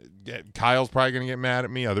 Kyle's probably gonna get mad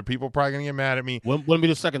at me. Other people probably gonna get mad at me. Wouldn't be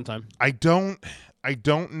the second time. I don't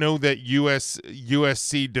know that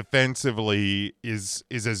USC defensively is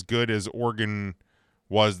as good as Oregon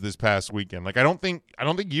was this past weekend. Like I don't think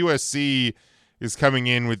USC is coming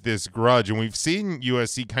in with this grudge, and we've seen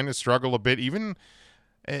USC kind of struggle a bit. Even,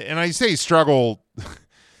 and I say struggle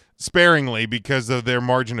sparingly because of their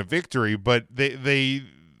margin of victory, but they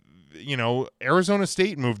Arizona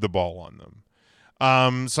State moved the ball on them.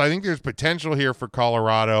 So I think there's potential here for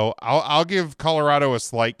Colorado. I'll give Colorado a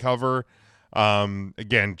slight cover.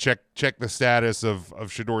 Again, check the status of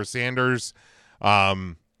Shedeur Sanders.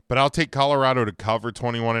 But I'll take Colorado to cover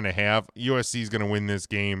 21.5. USC is going to win this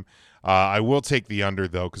game. I will take the under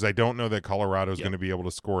though, because I don't know that Colorado is going to be able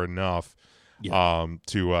to score enough. To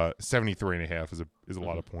 73.5 is a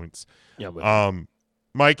lot of points. Yeah. But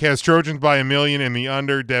Mike has Trojans by 1 million in the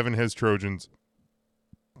under. Devin has Trojans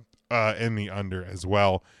in the under as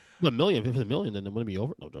well. $1 million. If it's $1 million, then it wouldn't be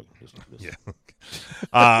over. No, joking. Yeah.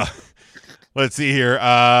 Let's see here.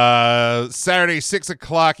 Saturday,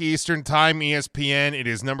 6:00 Eastern Time, ESPN. It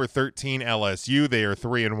is number 13 LSU. They are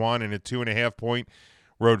 3-1 and a 2.5 point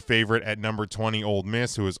road favorite at number 20 Ole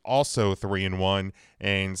Miss, who is also 3-1,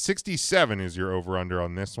 and 67 is your over under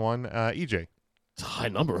on this one. EJ, it's a high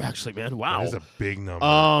number, actually, man. Wow, that is a big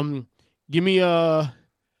number. Give me LSU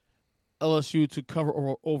to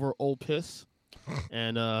cover over Ole Piss,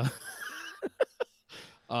 and I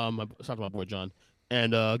was talking to my boy John,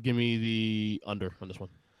 and give me the under on this one.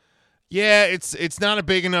 Yeah, it's not a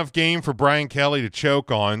big enough game for Brian Kelly to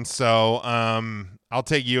choke on, so I'll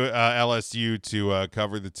take LSU to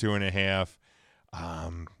cover the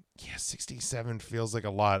 2.5. 67 feels like a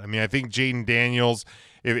lot. I mean, I think Jaden Daniels,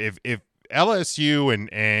 if LSU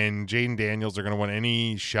and Jaden Daniels are going to want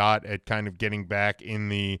any shot at kind of getting back in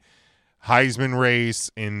the Heisman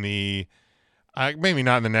race, in the maybe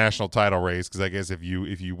not in the national title race, because I guess if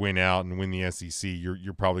you win out and win the SEC,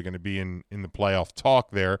 you're probably going to be in the playoff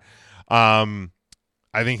talk there. I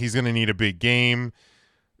think he's going to need a big game,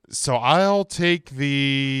 so I'll take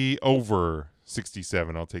the over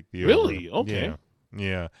 67. I'll take the really over. Okay.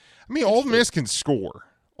 Yeah. I mean, Ole Miss can score.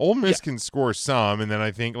 Ole Miss can score some, and then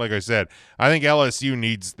I think, like I said, I think LSU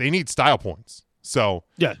needs style points. So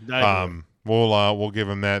yeah, we'll give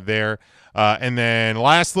them that there. And then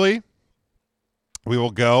lastly, we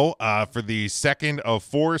will go for the second of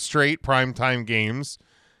 4 straight primetime games,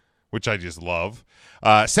 which I just love.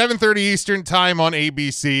 7:30 Eastern Time on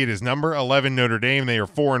ABC. It is number 11 Notre Dame. They are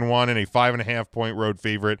 4-1 and a 5.5 point road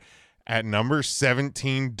favorite at number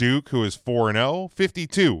 17 Duke, who is 4-0.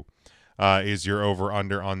 52 is your over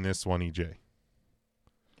under on this one, EJ.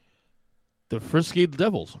 The frisky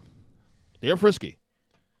Devils. They are frisky.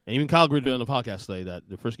 And even Kyle agreed on the podcast today that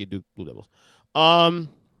the frisky Duke Blue Devils.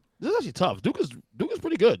 This is actually tough. Duke is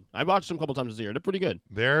pretty good. I watched them a couple times this year. They're pretty good.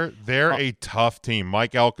 They're a tough team.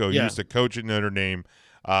 Mike Elko used to coach at Notre Dame.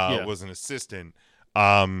 Was an assistant.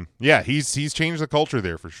 He's changed the culture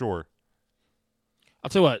there for sure. I'll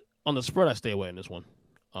tell you what. On the spread, I stay away in this one.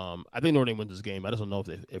 I think Notre Dame wins this game. I just don't know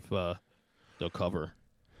if they'll cover.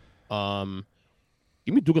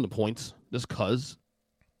 Give me Duke in the points just because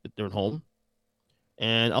they're at home,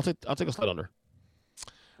 and I'll take a slight under.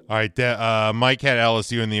 All right, Mike had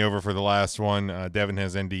LSU in the over for the last one. Devin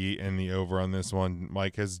has ND in the over on this one.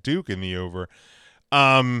 Mike has Duke in the over.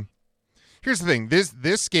 Here's the thing.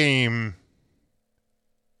 This game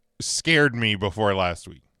scared me before last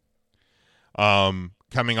week.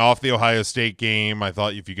 Coming off the Ohio State game, I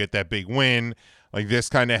thought if you get that big win, like this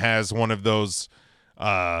kind of has one of those,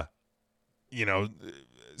 prototypical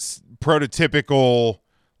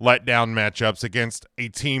letdown matchups against a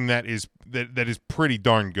team that is pretty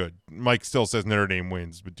darn good. Mike still says Notre Dame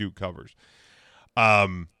wins, but Duke covers.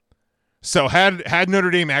 So had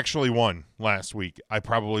Notre Dame actually won last week, I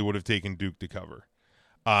probably would have taken Duke to cover.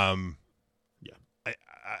 I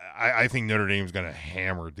think Notre Dame's going to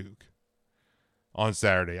hammer Duke on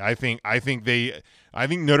Saturday. I think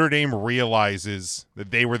Notre Dame realizes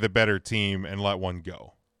that they were the better team and let one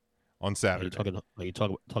go on Saturday. Are you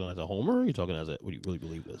talking as a homer? Or are you talking as a? Would you really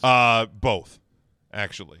believe this? Both,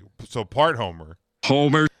 actually. So part homer,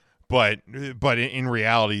 but in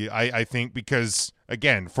reality, I think because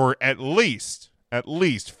again, for at least at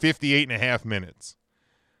least 58.5 minutes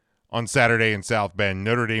on Saturday in South Bend,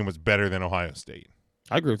 Notre Dame was better than Ohio State.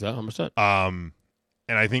 I agree with that 100%.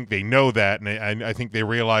 And I think they know that, and I think they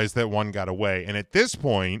realize that one got away. And at this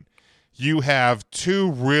point, you have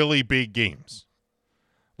two really big games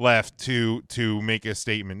left to make a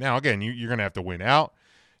statement. Now, again, you're going to have to win out.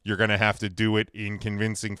 You're going to have to do it in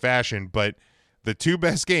convincing fashion. But the two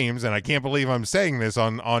best games, and I can't believe I'm saying this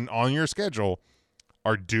on your schedule,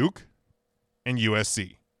 are Duke and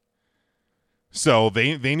USC. So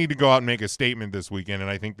they need to go out and make a statement this weekend,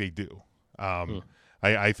 and I think they do.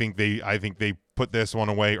 I think they put this one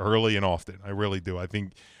away early and often. I really do. I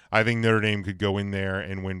think Notre Dame could go in there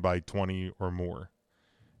and win by 20 or more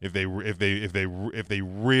if they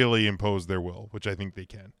really impose their will, which I think they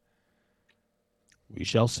can. We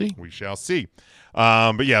shall see. We shall see.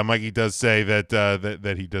 But yeah, Mikey does say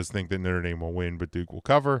that he does think that Notre Dame will win, but Duke will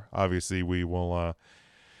cover. Obviously, we will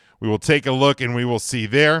take a look and we will see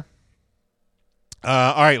there.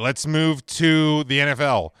 All right, let's move to the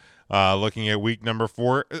NFL. Looking at week number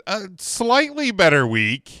 4, a slightly better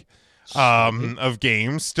week of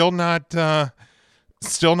games. Still not the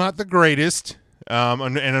greatest.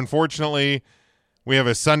 And unfortunately, we have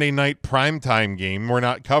a Sunday night primetime game. We're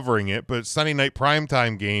not covering it, but Sunday night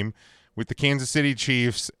primetime game with the Kansas City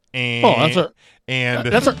Chiefs and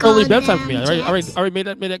that's an early bedtime for me. I already made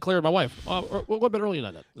that clear to my wife. We'll go to bed early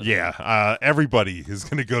than that. Yeah, everybody is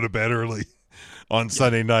going to go to bed early on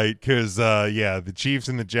Sunday night because, the Chiefs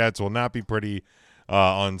and the Jets will not be pretty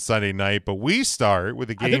on Sunday night. But we start with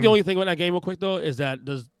a game. I think the only thing with that game real quick, though, is that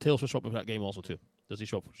does Taylor Swift show up for that game also, too? Does he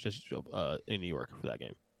show up in New York for that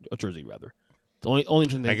game? Or Jersey, rather. The only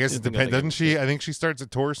interesting thing. I guess it depends. Doesn't she? I think she starts a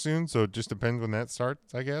tour soon, so it just depends when that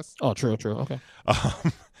starts, I guess. Oh, true. Okay.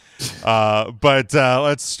 But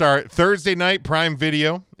let's start Thursday night Prime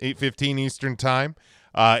Video, 8:15 Eastern Time.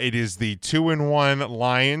 It is the 2-1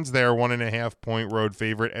 Lions. They're 1.5-point road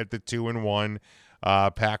favorite at the 2-1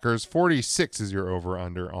 Packers. 46 is your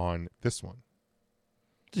over/under on this one.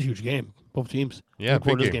 It's a huge game. Both teams. Yeah,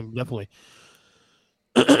 big game definitely.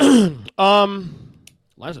 Lions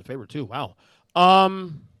are favorite too. Wow.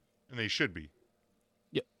 And they should be.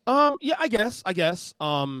 Yeah. Yeah. I guess.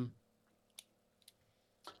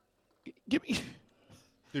 Give me.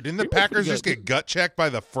 Dude, didn't the Packers just get gut checked by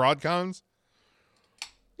the fraud cons?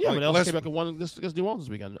 Yeah, but they also came back and won against New Orleans this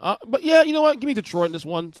weekend. But yeah, you know what? Give me Detroit in this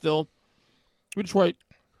one still. Give me Detroit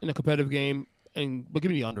in a competitive game, but give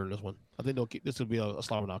me the under in this one. I think this will be a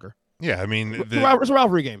slobber knocker. Yeah, I mean, it's a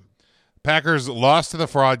rivalry game. Packers lost to the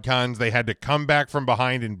fraud cons. They had to come back from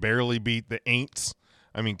behind and barely beat the Aints.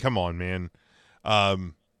 I mean, come on, man.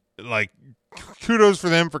 Kudos for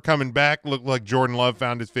them for coming back. Looked like Jordan Love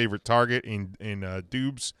found his favorite target in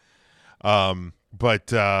Dubes.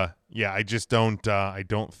 Yeah, I just don't. I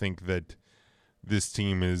don't think that this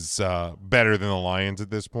team is better than the Lions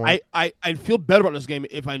at this point. I'd feel better about this game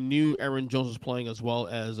if I knew Aaron Jones was playing as well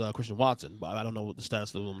as Christian Watson, but I don't know what the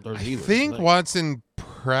status of them Thursday either. I think Watson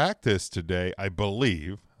practiced today. I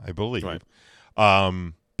believe. Right.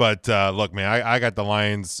 But look, man, I got the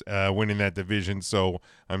Lions winning that division, so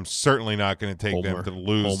I'm certainly not going to take them to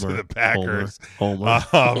lose to the Packers. Homer,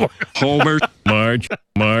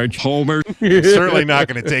 Marge, Homer. Certainly not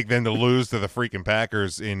going to take them to lose to the freaking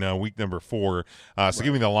Packers in week number 4. So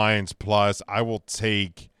give me the Lions plus. I will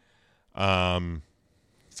take, at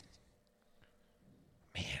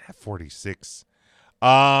 46.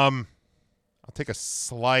 I'll take a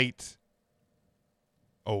slight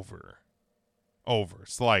over.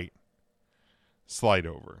 Slight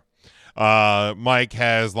over. Mike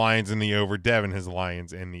has Lions in the over. Devin has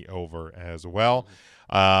Lions in the over as well.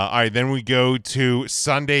 All right, then we go to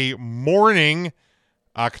Sunday morning,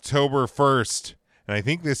 October 1st. And I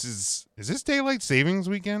think this is this daylight savings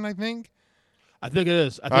weekend, I think? I think it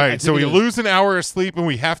is. All right, so we lose an hour of sleep and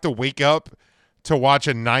we have to wake up to watch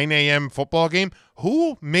a 9 a.m. football game.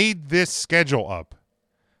 Who made this schedule up?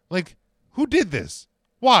 Like, who did this?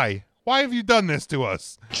 Why? Why have you done this to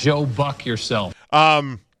us? Joe Buck yourself.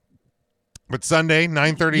 But Sunday,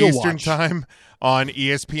 9:30 Eastern Time on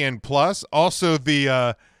ESPN Plus. Also,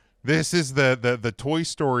 this is the Toy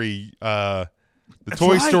Story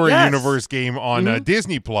universe game on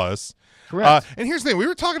Disney Plus. Correct. And here's the thing: we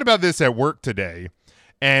were talking about this at work today,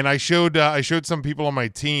 and I showed some people on my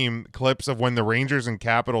team clips of when the Rangers and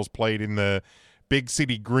Capitals played in the Big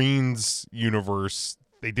City Greens universe.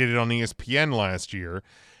 They did it on ESPN last year.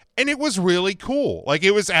 And it was really cool. Like,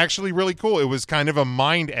 it was actually really cool. It was kind of a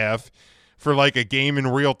mind F for like a game in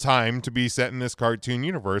real time to be set in this cartoon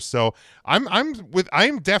universe. So I'm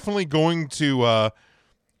definitely going to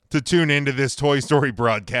to tune into this Toy Story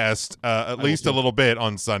broadcast at least a little bit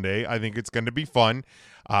on Sunday. I think it's going to be fun.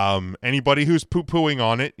 Anybody who's poo-pooing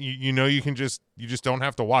on it, you just don't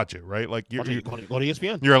have to watch it, right? Like go to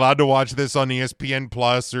ESPN. You're allowed to watch this on ESPN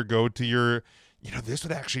Plus or go to your, this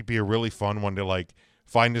would actually be a really fun one to like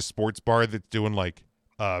find a sports bar that's doing like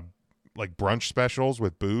brunch specials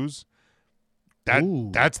with booze.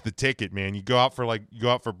 That's the ticket, man. You go out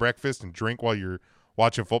for breakfast and drink while you're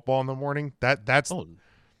watching football in the morning. That's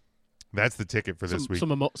the ticket for this week.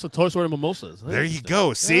 Some Toy Story mimosas. There you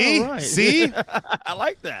go. See? Yeah, right. See? I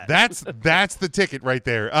like that. That's the ticket right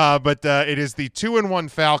there. But it is the 2-1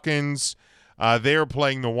 Falcons. They are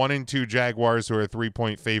playing the 1-2 Jaguars, who are a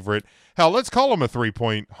 3-point favorite. Hell, let's call them a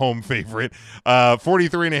 3-point home favorite.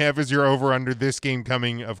 43.5 is your over/under. This game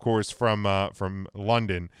coming, of course, from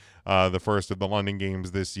London, the first of the London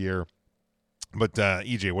games this year. But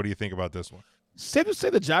EJ, what do you think about this one? Safe to say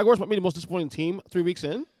the Jaguars might be the most disappointing team 3 weeks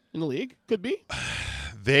in the league. Could be.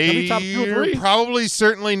 They're probably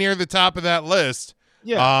certainly near the top of that list.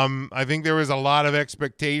 Yeah. I think there was a lot of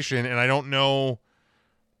expectation, and I don't know.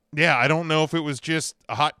 Yeah, I don't know if it was just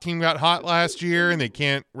a hot team got hot last year and they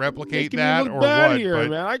can't replicate that or what. Here,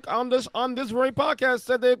 man. On this very podcast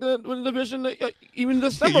said they win the division even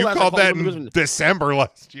December. You called that in December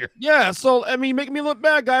last year. Yeah, so I mean, making me look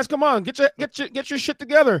bad, guys. Come on, get your shit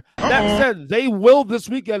together. That said, they will this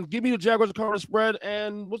weekend. Give me the Jaguars to cover the spread.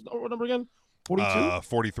 And what's the number again? 42?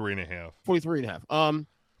 43.5. 43.5.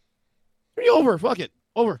 Give me over. Fuck it,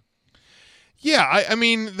 over. Yeah, I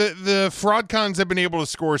mean, the fraud cons have been able to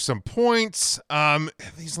score some points.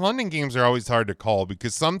 These London games are always hard to call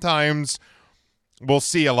because sometimes we'll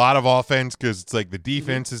see a lot of offense because it's like the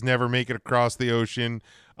defenses never make it across the ocean.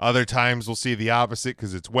 Other times we'll see the opposite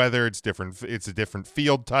because it's weather, it's different. It's a different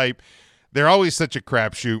field type. They're always such a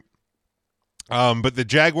crapshoot. But the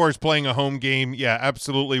Jaguars playing a home game, yeah,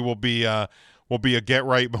 absolutely will be a get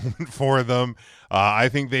right moment for them. I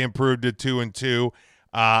think they improved to 2-2.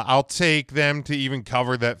 I'll take them to even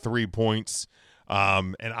cover that 3 points.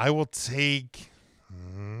 And I will take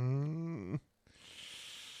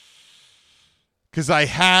because I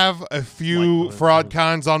have a few fraud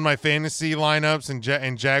cons on my fantasy lineups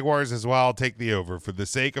and Jaguars as well. I'll take the over for the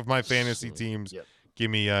sake of my fantasy teams. Yep.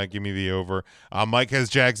 Give me the over. Mike has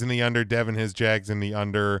Jags in the under. Devin has Jags in the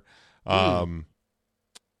under.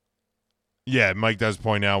 Yeah, Mike does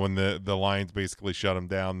point out when the Lions basically shut them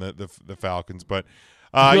down, the Falcons, but.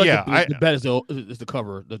 The bet is the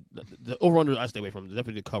cover. The over/under I stay away from.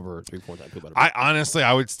 Definitely the cover 3 points.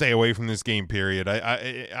 I would stay away from this game. Period.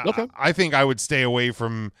 I think I would stay away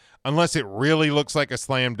from unless it really looks like a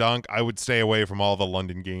slam dunk. I would stay away from all the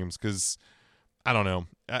London games because I don't know.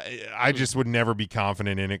 I just would never be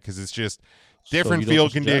confident in it because it's just different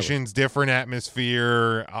field conditions, different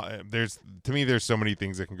atmosphere. There's so many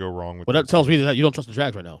things that can go wrong with. Well, that tells me that you don't trust the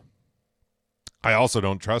Jags right now. I also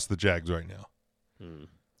don't trust the Jags right now.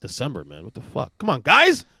 December, man. What the fuck? Come on,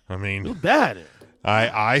 guys. I mean, you're bad.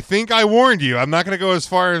 I think I warned you. I'm not going to go as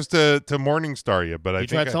far as to Morningstar you, but I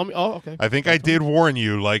think I did warn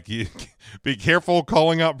you. Like, be careful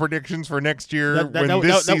calling out predictions for next year when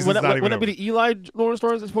this season's not even over. Would that be the Eli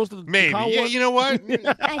Morningstar as opposed to the maybe? Yeah, you know what?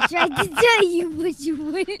 I tried to tell you, but you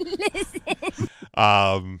wouldn't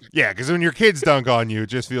listen. Yeah, because when your kids dunk on you, it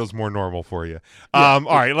just feels more normal for you. All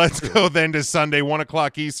right, let's go then to Sunday,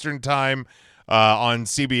 1:00 Eastern time. On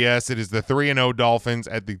CBS, it is the 3-0 Dolphins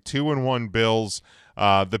at the 2-1 Bills.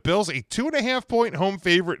 The Bills, a 2.5-point home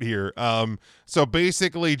favorite here. So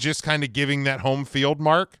basically just kind of giving that home field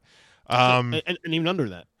mark. And even under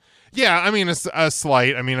that. Yeah, I mean, a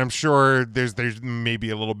slight. I mean, I'm sure there's maybe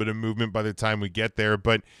a little bit of movement by the time we get there.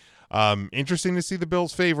 But interesting to see the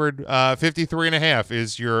Bills favored. 53.5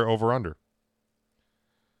 is your over-under.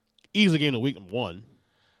 Easily game of the week in one.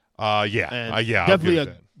 Yeah.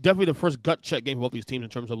 Definitely the first gut check game for both these teams in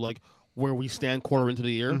terms of like where we stand quarter into the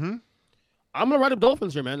year. Mm-hmm. I'm gonna ride the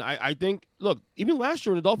Dolphins here, man. I think look, even last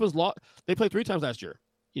year when the Dolphins lost, they played 3 times last year.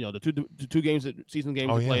 You know, the two games, season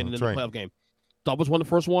games they played, and then the playoff game. Dolphins won the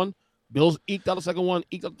first one. Bills eked out the second one.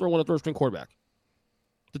 Eked out the third one. A third string quarterback.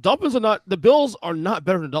 The Bills are not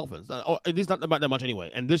better than the Dolphins. Or at least not that much anyway.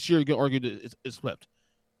 And this year you can argue that it's flipped.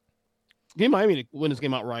 Give me Miami to win this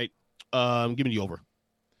game outright. Give me the over.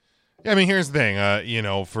 I mean, here's the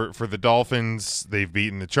thing. For the Dolphins, they've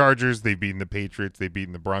beaten the Chargers, they've beaten the Patriots, they've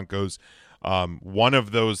beaten the Broncos. One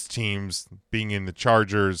of those teams being in the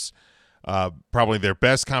Chargers, probably their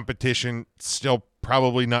best competition. Still,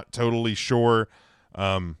 probably not totally sure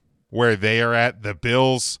where they are at. The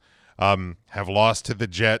Bills have lost to the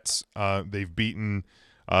Jets. They've beaten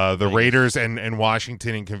the Raiders and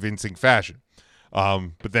Washington in convincing fashion.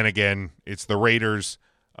 But then again, it's the Raiders.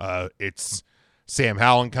 It's Sam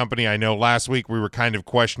Howell and company. I know last week we were kind of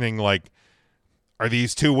questioning, like, are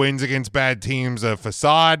these 2 wins against bad teams a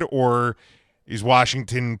facade, or is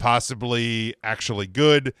Washington possibly actually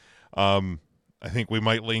good? I think we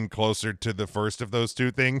might lean closer to the first of those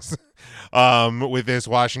 2 things with this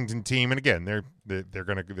Washington team. And again,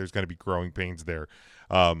 there's gonna be growing pains there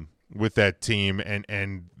with that team,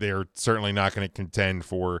 and they're certainly not going to contend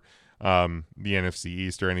for the NFC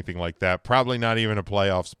East or anything like that. Probably not even a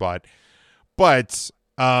playoff spot. But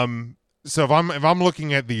so if I'm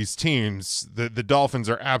looking at these teams, the Dolphins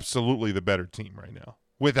are absolutely the better team right now,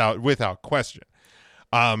 without question.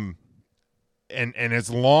 And as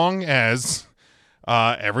long as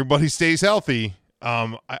everybody stays healthy,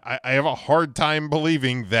 I have a hard time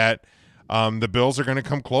believing that the Bills are going to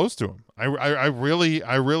come close to them. I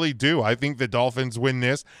really do. I think the Dolphins win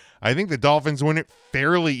this. I think the Dolphins win it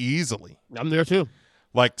fairly easily. I'm there too.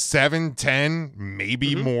 Like 7-10,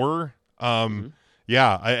 maybe more.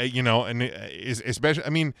 Yeah, and especially,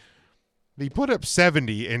 I mean, they put up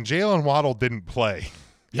 70 and Jalen Waddle didn't play.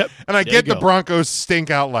 Yep. And I get the Broncos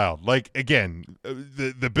stink out loud. Like, again,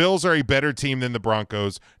 the Bills are a better team than the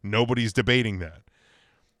Broncos. Nobody's debating that.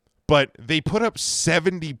 But they put up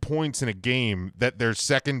 70 points in a game that their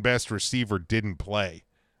second best receiver didn't play.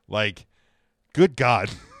 Like, good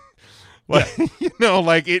God. Like,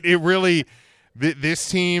 it really, this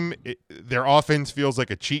team, their offense feels like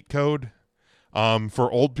a cheat code. For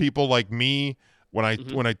old people like me, when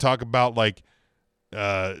I talk about like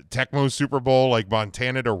Tecmo Super Bowl, like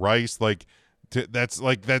Montana to Rice, like that's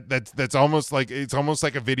almost like, it's almost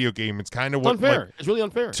like a video game. It's kind of unfair. Like, it's really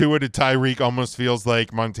unfair. Tua to Tyreek almost feels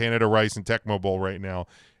like Montana to Rice and Tecmo Bowl right now.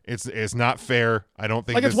 It's not fair. I don't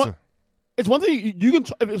think like it's one thing you can.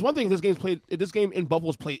 It's one thing this game's played. This game in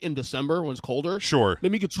Buffalo's played in December when it's colder. Sure.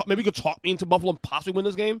 Maybe you could talk me into Buffalo and possibly win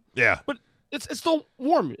this game. Yeah. But it's still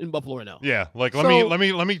warm in Buffalo right now. Yeah. Like let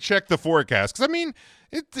me check the forecast, because I mean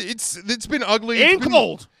it's been ugly and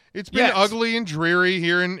cold. It's been ugly and dreary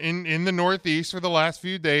here in the Northeast for the last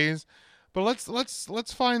few days. But let's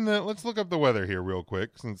look up the weather here real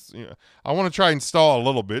quick, since I want to try and stall a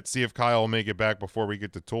little bit, see if Kyle will make it back before we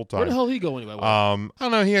get to tool time. Where the hell did he go anyway? I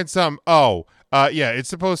don't know. He had some. Yeah, it's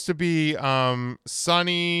supposed to be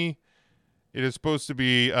sunny. It is supposed to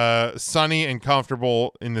be sunny and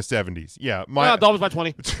comfortable in the 70s. Yeah, Dolphins by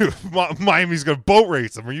 20. Dude, Miami's gonna boat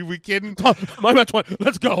race them. Are we kidding? Miami by 20.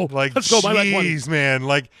 Let's go. Let's go. Miami by 20. Jeez, man.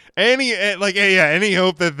 Any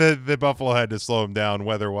hope that the Buffalo had to slow him down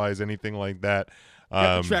weather-wise, anything like that.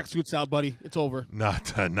 Get the tracksuits out, buddy. It's over.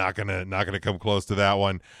 Not gonna come close to that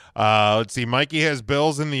one. Let's see. Mikey has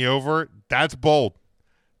Bills in the over. That's bold.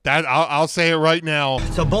 That I'll say it right now.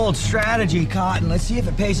 It's a bold strategy, Cotton. Let's see if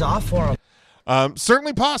it pays off for him.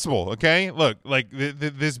 Certainly possible. Okay, look, like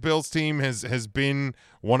this Bills team has been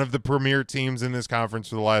one of the premier teams in this conference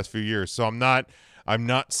for the last few years. So I'm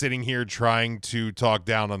not sitting here trying to talk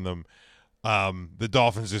down on them. The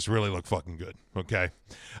Dolphins just really look fucking good. Okay.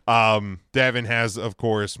 Devin has, of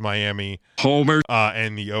course, Miami Homer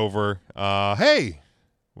and the over. Hey,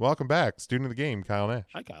 welcome back, student of the game, Kyle Nash.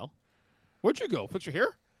 Hi, Kyle. Where'd you go? Fix your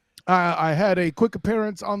hair? I had a quick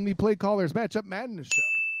appearance on the Play Callers Matchup Madness show.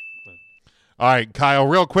 All right, Kyle,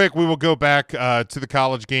 real quick, we will go back to the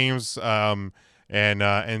college games and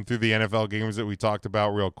through the NFL games that we talked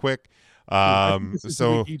about real quick. So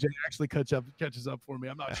EJ actually catches up for me.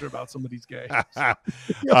 I'm not sure about some of these games.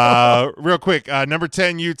 Real quick, number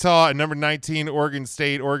 10 Utah and number 19 Oregon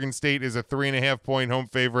State. Oregon State is a 3.5 point home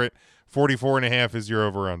favorite. 44.5 is your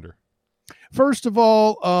over under. First of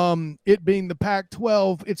all, it being the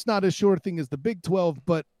Pac-12, it's not as sure thing as the Big 12,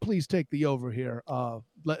 but please take the over here.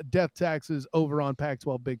 Death taxes over on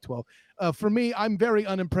Pac-12, Big 12. For me, I'm very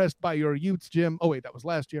unimpressed by your Utes, Jim. Oh, wait, that was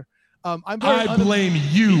last year. I blame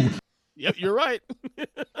you. Yep, you're right.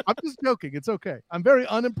 I'm just joking. It's okay. I'm very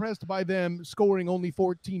unimpressed by them scoring only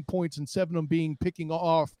 14 points and 7 of them being picking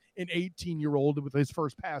off an 18-year-old with his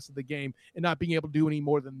first pass of the game and not being able to do any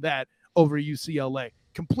more than that over UCLA.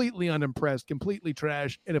 Completely unimpressed, completely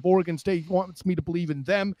trash. And if Oregon State wants me to believe in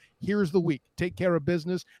them, here's the week. Take care of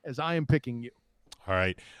business as I am picking you. All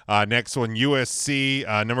right. Next one, USC,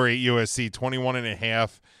 number 8 USC,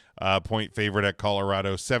 21.5 point favorite at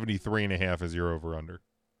Colorado. 73.5 is your over under.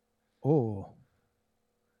 Oh.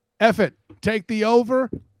 F it. Take the over.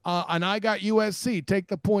 And I got USC. Take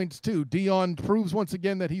the points too. Dion proves once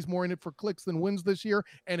again that he's more in it for clicks than wins this year,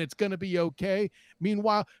 and it's going to be okay.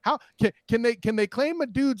 Meanwhile, how can they claim a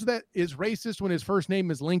dude's that is racist when his first name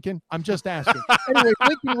is Lincoln? I'm just asking. Anyway,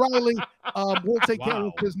 Lincoln Riley will take care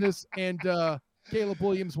of business, and Caleb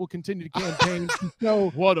Williams will continue to campaign.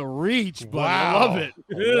 So what a reach, buddy. Wow. I love it.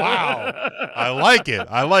 Wow. I like it.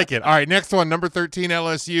 I like it. All right, next one, number 13,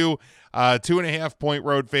 LSU. 2.5-point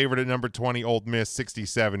road favorite at number 20, Ole Miss.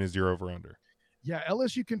 67 is your over-under. Yeah,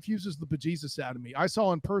 LSU confuses the bejesus out of me. I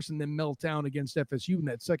saw in person them melt down against FSU in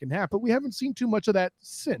that second half, but we haven't seen too much of that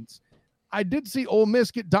since. I did see Ole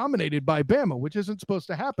Miss get dominated by Bama, which isn't supposed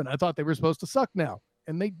to happen. I thought they were supposed to suck now,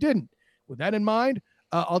 and they didn't. With that in mind,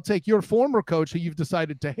 I'll take your former coach, who you've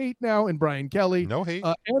decided to hate now, and Brian Kelly. No hate.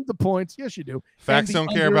 And the points. Yes, you do. Facts don't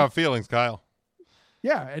care about feelings, Kyle.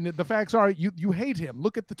 Yeah, and the facts are you hate him.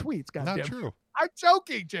 Look at the tweets, goddamn. Not true. I'm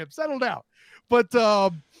joking, Jim. Settle down. But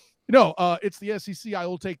it's the SEC. I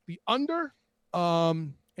will take the under.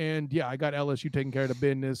 And yeah, I got LSU taking care of the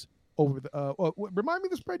business over the. Remind me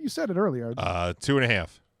the spread. You said it earlier. 2.5.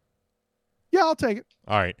 Yeah, I'll take it.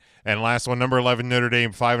 All right, and last one, number 11, Notre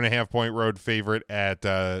Dame, 5.5-point road favorite at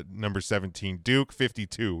number 17, Duke.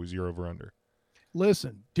 52 is your over/under.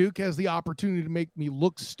 Listen, Duke has the opportunity to make me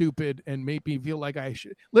look stupid and make me feel like I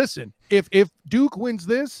should. Listen, if Duke wins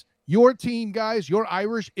this, your team, guys, your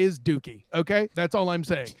Irish is Dookie. Okay, that's all I'm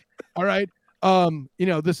saying. All right.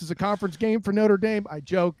 This is a conference game for Notre Dame. I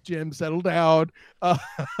joke, Jim. Settle down. But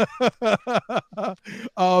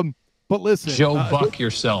listen, Joe Buck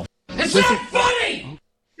yourself. It's not funny.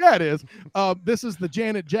 Yeah, it is. This is the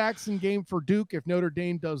Janet Jackson game for Duke if Notre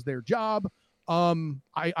Dame does their job.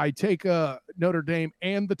 I take Notre Dame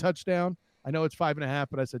and the touchdown. I know it's 5.5,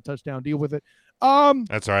 but I said touchdown. Deal with it.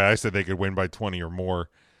 That's all right. I said they could win by 20 or more.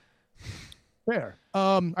 Fair.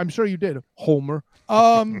 I'm sure you did, Homer.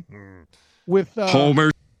 With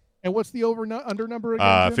Homer. And what's the under number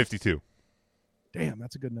again? Jim? 52. Damn,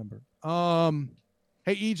 that's a good number.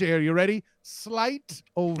 Hey, EJ, are you ready? Slight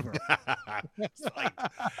over. Slight.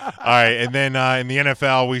 All right, and then in the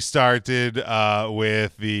NFL, we started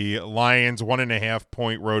with the Lions,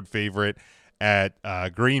 1.5-point road favorite at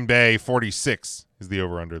Green Bay. 46 is the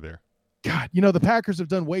over/under there. God, the Packers have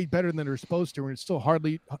done way better than they're supposed to, and it's still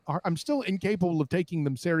I'm still incapable of taking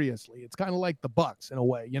them seriously. It's kind of like the Bucs in a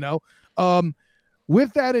way,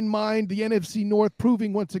 With that in mind, the NFC North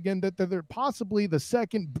proving once again that they're possibly the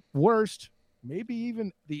second worst, maybe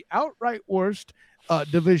even the outright worst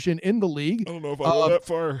division in the league. I don't know if I go that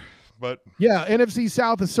far, but yeah, NFC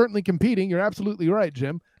South is certainly competing. You're absolutely right,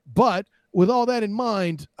 Jim. But with all that in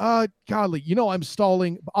mind, golly, I'm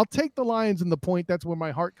stalling. I'll take the Lions and the point. That's where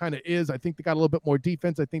my heart kind of is. I think they got a little bit more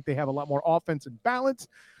defense. I think they have a lot more offense and balance.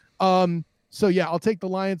 So yeah, I'll take the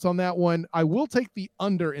Lions on that one. I will take the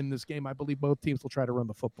under in this game. I believe both teams will try to run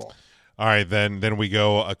the football. All right, then we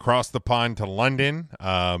go across the pond to London.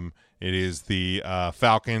 It is the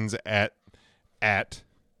Falcons at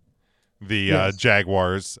the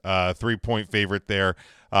Jaguars. 3-point favorite there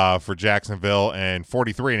for Jacksonville, and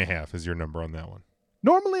 43.5 is your number on that one.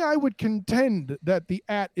 Normally, I would contend that the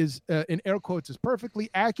at is, in air quotes, is perfectly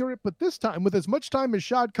accurate, but this time, with as much time as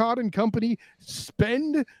Shad Khan and company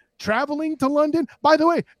spend traveling to London, by the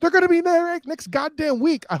way, they're going to be there next goddamn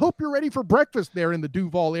week. I hope you're ready for breakfast there in the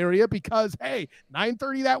Duval area because, hey,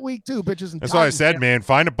 9:30 that week too, bitches. That's what I said, man.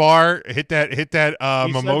 Find a bar, hit that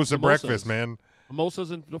mimosa breakfast, man.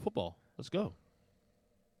 Mimosas and football. Let's go.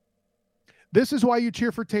 This is why you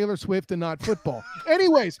cheer for Taylor Swift and not football.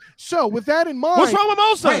 Anyways, so with that in mind, what's wrong with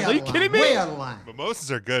mimosas? Are you kidding me? Way out of line.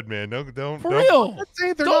 Mimosas are good, man. Don't. For real. I'm not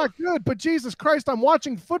saying they're not good, but Jesus Christ, I'm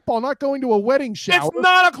watching football, not going to a wedding shower. It's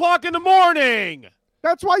 9:00 in the morning.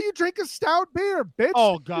 That's why you drink a stout beer, bitch.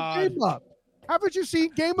 Oh God. Haven't you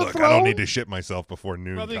seen Game of Thrones? I don't need to shit myself before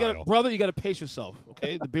noon. Brother, you got to pace yourself.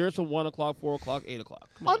 Okay, the beer's from 1 o'clock, 4 o'clock, 8 o'clock.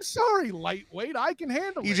 I'm sorry, lightweight. I can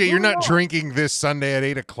handle it. EJ, you're not drinking this Sunday at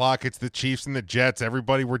 8 o'clock. It's the Chiefs and the Jets.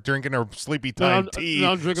 Everybody, we're drinking our sleepy time tea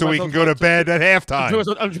so we can go to bed at halftime.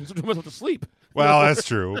 I'm drinking myself to sleep. Well, that's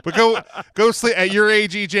true. But go sleep at your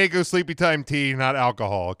age, EJ. Go sleepy time tea, not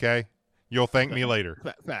alcohol. Okay. You'll thank me later.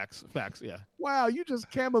 Facts, yeah. Wow, you just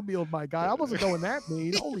chamomiled my guy. I wasn't going that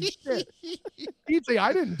mean. Holy shit. EJ,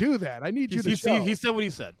 I didn't do that. I need you to show. He said what he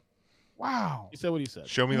said. Wow. He said what he said.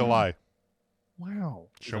 Show me the lie. Wow.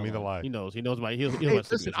 Show me the lie. He knows my heels.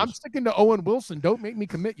 Listen, I'm sticking to Owen Wilson. Don't make me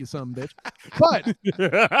commit you some, bitch. But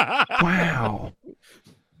wow.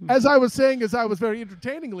 As I was saying, as I was very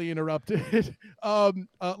entertainingly interrupted,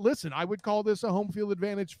 listen, I would call this a home field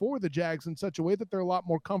advantage for the Jags in such a way that they're a lot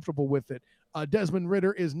more comfortable with it. Desmond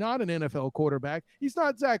Ridder is not an NFL quarterback. He's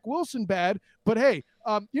not Zach Wilson bad, but hey,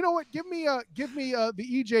 you know what? Give me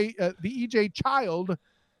the EJ Child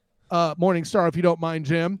Morning Star if you don't mind,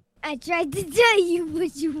 Jim. I tried to tell you,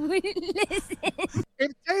 but you wouldn't listen.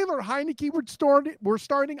 If Taylor Heineke were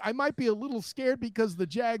starting, I might be a little scared because the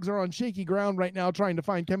Jags are on shaky ground right now trying to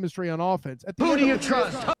find chemistry on offense. Who do you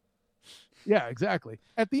trust? Yeah, exactly.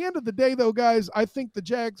 At the end of the day, though, guys, I think the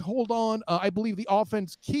Jags hold on. I believe the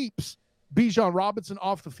offense keeps Bijan Robinson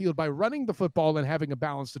off the field by running the football and having a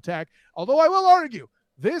balanced attack. Although I will argue,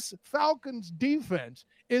 this Falcons defense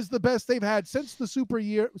is the best they've had since the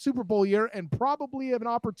Super Bowl year, and probably have an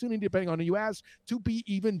opportunity, depending on who you ask, to be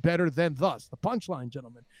even better than thus. The punchline,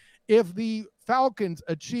 gentlemen. If the Falcons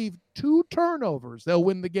achieve 2 turnovers, they'll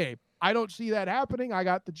win the game. I don't see that happening. I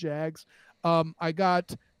got the Jags. I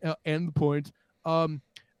got end point.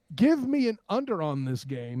 Give me an under on this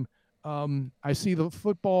game. I see the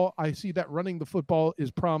football. I see that running the football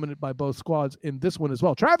is prominent by both squads in this one as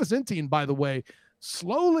well. Travis Etienne, by the way,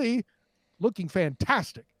 slowly looking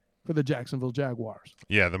fantastic for the Jacksonville Jaguars.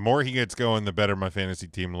 Yeah, the more he gets going, the better my fantasy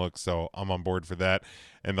team looks, so I'm on board for that.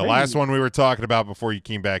 And the last one we were talking about before you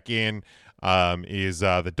came back in is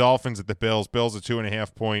the Dolphins at the Bills. Bills a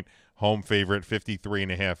 2.5-point home favorite.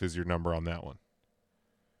 53.5 is your number on that one.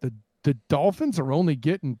 The Dolphins are only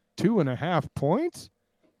getting 2.5 points?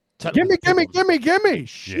 Gimme.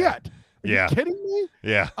 Shit. Yeah. Are you kidding me?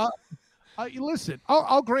 Yeah. Listen,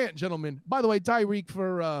 I'll grant, gentlemen. By the way, Tyreek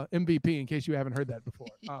for MVP, in case you haven't heard that before.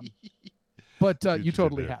 But you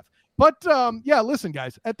totally have. But yeah, listen,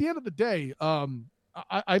 guys. At the end of the day, I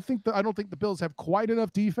don't think the Bills have quite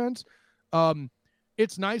enough defense.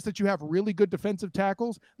 It's nice that you have really good defensive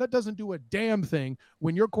tackles. That doesn't do a damn thing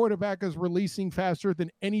when your quarterback is releasing faster than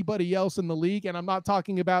anybody else in the league. And I'm not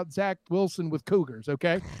talking about Zach Wilson with Cougars,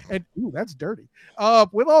 okay? And that's dirty.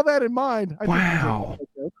 With all that in mind, I think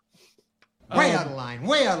way out of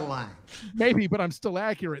line. Maybe, but I'm still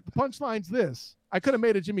accurate. The punchline's this. I could have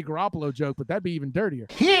made a Jimmy Garoppolo joke, but that'd be even dirtier.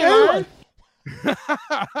 Yeah.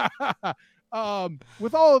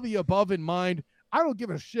 With all of the above in mind, I don't give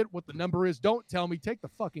a shit what the number is. Don't tell me. Take the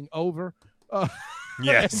fucking over.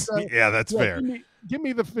 Yes. Yeah, that's fair. Give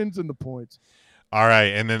me the fins and the points. All right,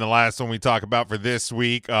 and then the last one we talk about for this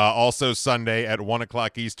week, also Sunday at 1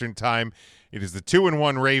 o'clock Eastern time. It is the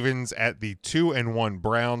 2-1 Ravens at the 2-1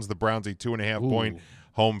 Browns. The Browns a 2.5-point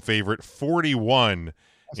home favorite. 41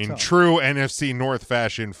 in tough. true NFC North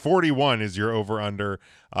fashion. 41 is your over-under.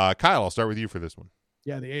 Kyle, I'll start with you for this one.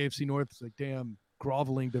 Yeah, the AFC North is a damn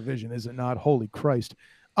groveling division, is it not? Holy Christ.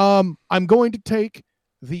 I'm going to take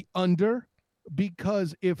the under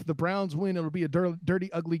because if the Browns win, it'll be a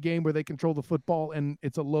dirty, ugly game where they control the football and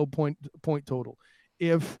it's a low point total.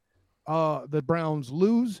 If the Browns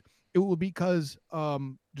lose, it will be because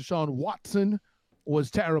Deshaun Watson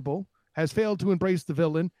was terrible, has failed to embrace the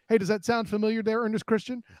villain. Hey, does that sound familiar there, Ernest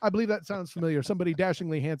Christian? I believe that sounds familiar. Somebody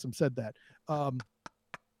dashingly handsome said that.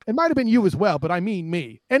 It might have been you as well, but I mean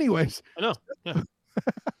me. Anyways. I know. Yeah.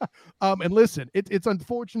 And listen, it's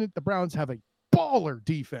unfortunate the Browns have a baller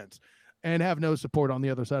defense and have no support on the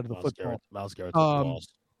other side of the football. Myles Garrett.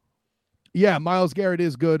 Yeah, Myles Garrett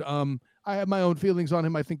is good. I have my own feelings on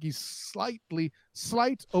him. I think he's slight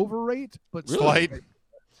overrate, but really? Slight.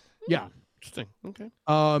 Yeah. Interesting. Okay.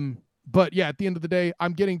 But yeah, at the end of the day,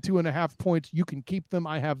 I'm getting 2.5 points. You can keep them.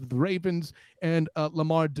 I have the Ravens and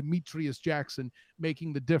Lamar Demetrius Jackson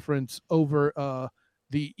making the difference over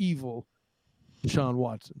the evil Deshaun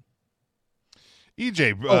Watson.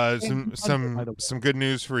 EJ, some good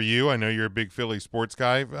news for you. I know you're a big Philly sports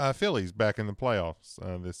guy. Philly's back in the playoffs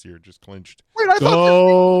this year, just clinched. Wait, I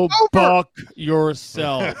Go buck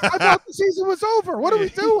yourself. I thought the season was over. What are we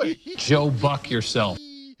doing? Joe Buck yourself.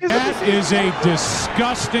 That is a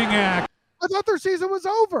disgusting act. I thought their season was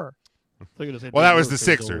over. Well, that was the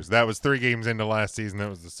Sixers. That was 3 games into last season. That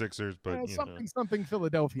was the Sixers, but something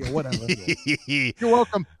Philadelphia, whatever. You're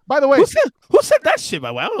welcome. By the way, who said that shit? By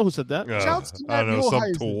the way, I don't know who said that. I don't know,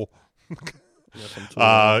 some tool.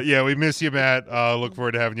 Yeah, we miss you, Matt. Look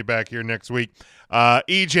forward to having you back here next week.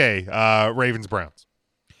 EJ, Ravens Browns.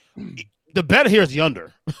 The bet here is the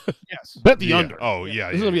under. Yes, bet the under. Oh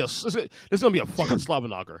yeah, this is gonna be a fucking slobber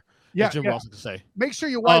knocker. Yeah, Jim Ross can say. Make sure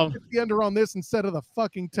you wipe the under on this instead of the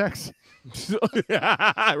fucking Texans.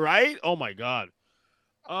 Right? Oh my god.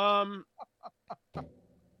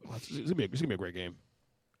 It's gonna be a great game.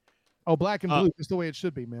 Oh, black and blue is the way it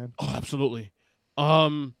should be, man. Oh, absolutely.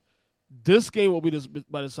 This game will be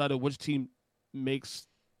decided which team makes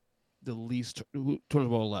the least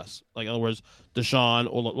turnover or less. Like, in other words, Deshaun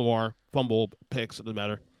or Lamar fumble picks. It doesn't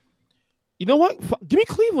matter. You know what? Give me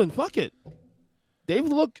Cleveland. Fuck it. They've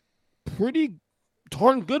looked pretty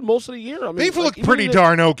darn good most of the year. I mean, they've looked pretty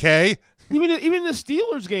darn okay. Even the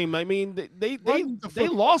Steelers game. I mean, they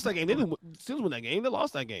lost that game. They didn't Steelers win that game. They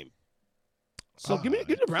lost that game. So give me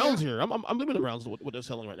the Browns here. I'm leaving the Browns with they're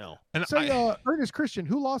selling right now. And Ernest Christian,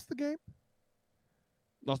 who lost the game?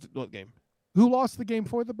 Lost what game? Who lost the game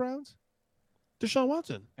for the Browns? Deshaun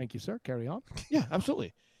Watson. Thank you, sir. Carry on. Yeah,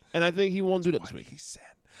 absolutely. And I think he won't do that this week. He said.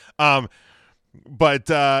 Yeah,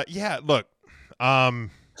 look. I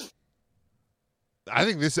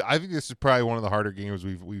think this is probably one of the harder games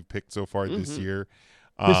we've picked so far this year.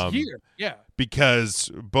 This year, yeah. Because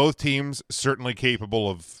both teams certainly capable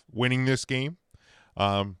of winning this game.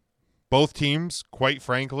 Both teams, quite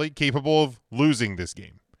frankly, capable of losing this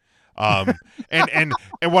game. And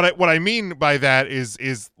what I mean by that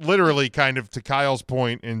is literally kind of to Kyle's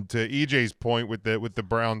point and to EJ's point with the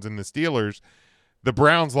Browns and the Steelers. The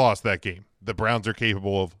Browns lost that game. The Browns are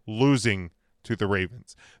capable of losing to the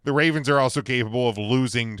Ravens. The Ravens are also capable of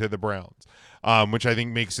losing to the Browns, which I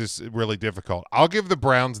think makes this really difficult. I'll give the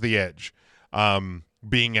Browns the edge,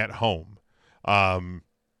 being at home, and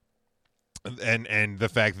the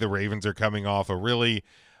fact that the Ravens are coming off a really,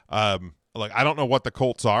 I don't know what the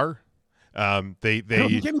Colts are. They I don't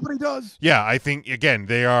think anybody does. Yeah, I think again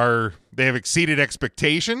they have exceeded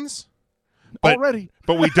expectations already,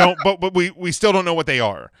 but we don't. but we still don't know what they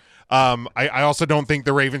are. I also don't think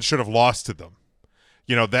the Ravens should have lost to them.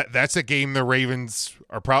 You know, that's a game the Ravens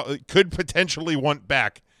could potentially want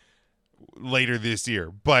back later this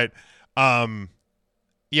year. But I'll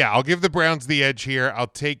give the Browns the edge here. I'll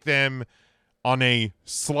take them on a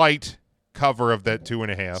slight cover of that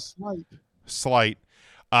 2.5. Slight.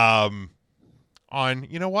 On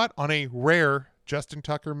a rare Justin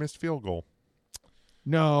Tucker missed field goal.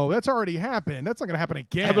 No, that's already happened. That's not going to happen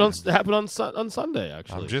again. Happened on Sunday,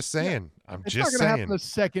 actually. I'm just saying. It's not going to happen the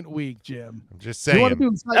second week, Jim. I'm just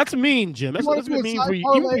saying. That's mean, Jim. That's mean for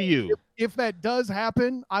you. Even for you. If that does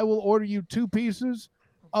happen, I will order you 2 pieces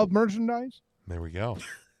of merchandise. There we go.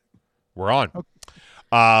 We're on. Okay.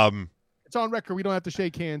 It's on record. We don't have to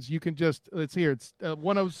shake hands. You can just let's hear. It's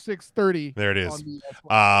 106.30. There it is.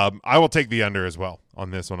 I will take the under as well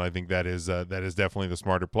on this one. I think that is definitely the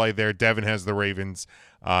smarter play there. Devin has the Ravens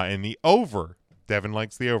in the over. Devin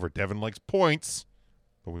likes the over. Devin likes points,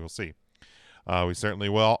 but we will see. We certainly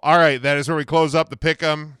will. All right, that is where we close up the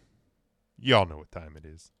pick'em. Y'all know what time it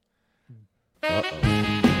is. Uh-oh.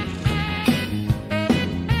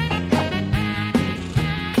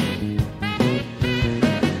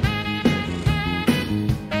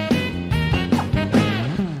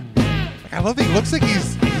 I love that he looks like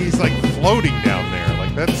he's like floating down there.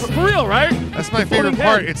 Like that's for real, right? That's my favorite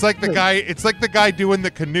part. It's like the guy doing the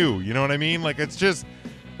canoe. You know what I mean? Like that's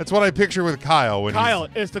what I picture with Kyle. It's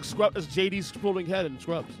JD's floating head in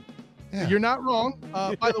Scrubs. Yeah. You're not wrong.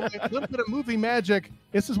 By the way, a little bit of movie magic.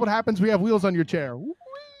 This is what happens when you have wheels on your chair.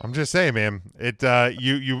 I'm just saying, man.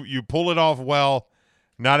 You pull it off well.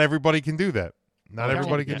 Not everybody can do that. Not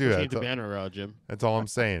everybody can do that. Change the banner, Jim. That's all I'm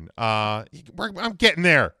saying. I'm getting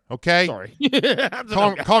there. Okay. Sorry.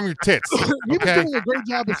 calm your tits. You were Okay. doing a great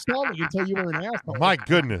job of stalling until you were an asshole. My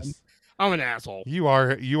goodness. I'm an asshole. You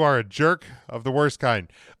are a jerk of the worst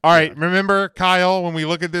kind. All right. Remember, Kyle, when we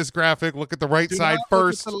look at this graphic, look at the right side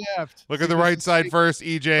first. Look at the left. Look at the right side first.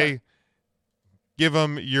 EJ, give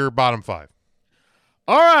them your bottom 5.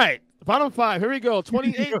 All right. Bottom 5. Here we go.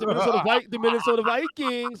 28, the Minnesota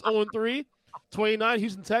Vikings, 0-3. 29,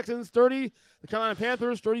 Houston Texans. 30, the Carolina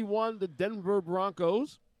Panthers. 31, the Denver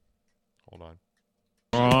Broncos. Hold on.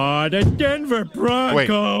 Oh, the Denver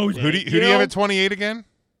Broncos. Wait, who do you have at 28 again?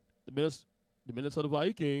 The Minnesota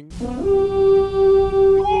Vikings. Boys,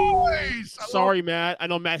 Sorry, Matt. I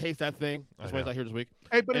know Matt hates that thing. That's why he's not here this week.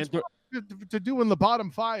 Hey, but it's to do in the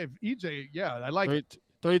bottom 5. EJ, yeah, I like it.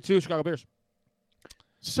 32, Chicago Bears.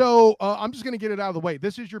 So I'm just going to get it out of the way.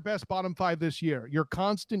 This is your best bottom 5 this year. Your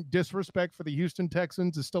constant disrespect for the Houston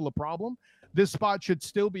Texans is still a problem. This spot should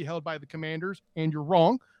still be held by the Commanders, and you're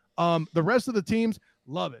wrong. The rest of the teams,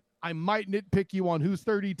 love it. I might nitpick you on who's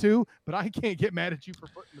 32, but I can't get mad at you for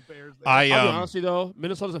putting the Bears there. I'll be honestly, though,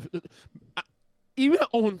 Minnesota's even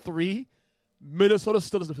at 0-3, Minnesota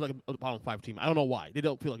still doesn't feel like a bottom 5 team. I don't know why. They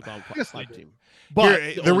don't feel like a bottom 5 team.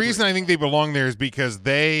 But the reason I think they belong there is because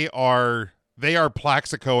they are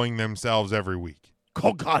Plaxicoing themselves every week.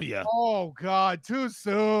 Oh, God, yeah. Oh, God, too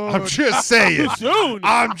soon. I'm just saying. Too soon.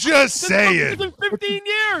 I'm just saying. It's been 15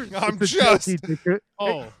 years. I'm just.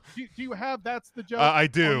 Oh. Do you have That's the Joke? I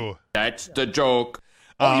do. That's the joke.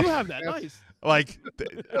 You have that. Nice. Like,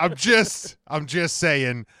 I'm just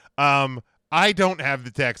saying. I don't have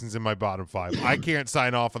the Texans in my bottom 5. I can't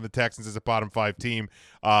sign off on the Texans as a bottom 5 team.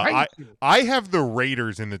 I have the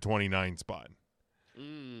Raiders in the 29 spot.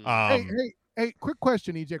 Hey, quick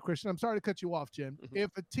question, EJ Christian. I'm sorry to cut you off, Jim. Mm-hmm. If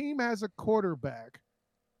a team has a quarterback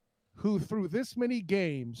who through this many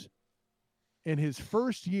games in his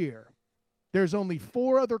first year, there's only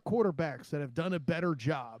 4 other quarterbacks that have done a better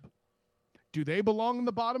job. Do they belong in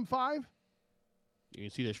the bottom 5? You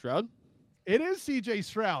see the Stroud? It is CJ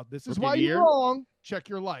Stroud. This is Rookie why of the you're year? wrong. Check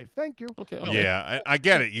your life. Thank you. Okay. Yeah, I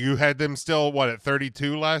get it. You had them still, at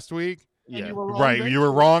 32 last week? And Yeah. you were wrong Right, there. you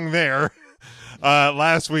were wrong there.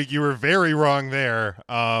 Last week, you were very wrong there.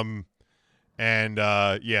 I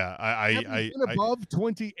Have you been above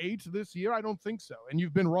 28 this year? I don't think so. And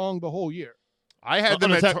you've been wrong the whole year. I had on,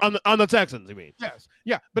 them the at on the Texans, you mean? Yes.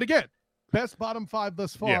 Yeah. But again, best bottom 5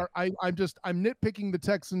 thus far. Yeah. I'm nitpicking the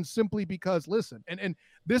Texans simply because, listen, and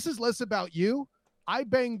this is less about you. I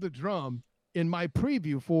banged the drum in my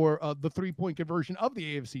preview for the 3-point conversion of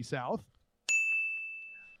the AFC South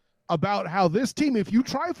about how this team, if you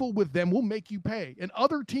trifle with them, will make you pay. And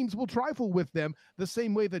other teams will trifle with them the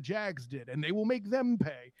same way the Jags did, and they will make them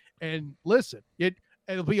pay. And listen,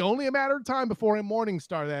 it'll be only a matter of time before I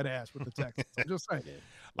Morningstar that ass with the Texans. I'm just saying.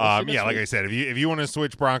 Like I said, if you want to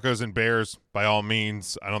switch Broncos and Bears, by all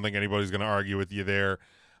means, I don't think anybody's going to argue with you there.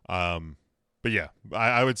 But yeah,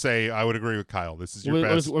 I would say I would agree with Kyle. This is your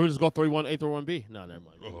best. We'll just go 31A, 31B. No, never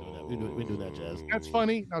mind. We do that, Jazz. That's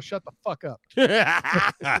funny. Now shut the fuck up. All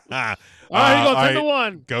right, here you go. 10 to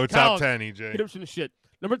 1. Go Count. top 10, EJ. Get up some shit.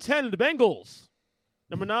 Number 10, the Bengals.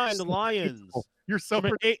 Number 9, the Lions. You're so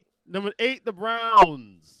Number 8, the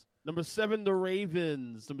Browns. Number 7, the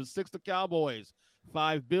Ravens. Number 6, the Cowboys.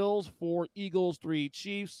 5, Bills. 4, Eagles. 3,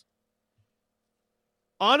 Chiefs.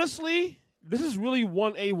 Honestly, this is really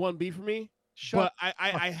 1A, 1B for me. But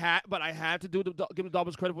I had to give the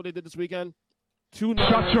Dolphins credit for what they did this weekend. 2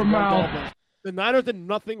 Niners. Shut your mouth. Dolphins. The Niners did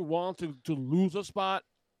nothing wrong to lose a spot.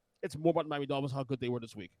 It's more about the Miami Dolphins, how good they were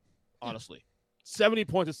this week. Honestly, 70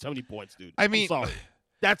 points is 70 points, dude. I mean, I'm sorry.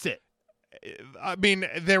 That's it. I mean,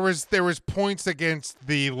 there was points against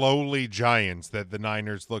the lowly Giants that the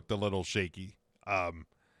Niners looked a little shaky. But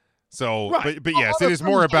yes, it is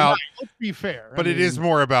more about. Let's be fair. But it is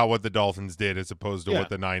more about what the Dolphins did as opposed to what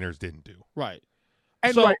the Niners didn't do. Right.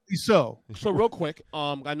 And rightly so. So real quick,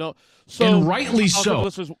 I know. So And rightly so.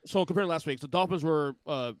 So compared to last week, the Dolphins were,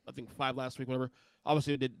 I think 5 last week, whatever.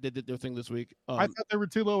 Obviously, they did their thing this week. I thought they were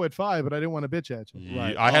too low at 5, but I didn't want to bitch at you.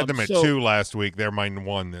 Right. I had them at 2 last week. They're mine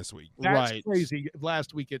 1 this week. That's crazy.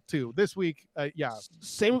 Last week at 2. This week, yeah.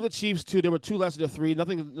 Same with the Chiefs too. There were 2 last, they're 3.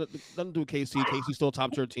 Nothing to do with KC. KC's still a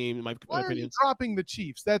top tier team in my Why opinion. are you dropping the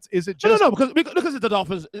Chiefs? Is it just No, because it's the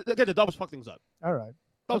Dolphins. Again, the Dolphins fuck things up. all right?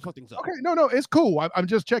 Dolphins fuck things up. Okay, no, it's cool. I'm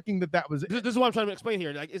just checking that was. This is what I'm trying to explain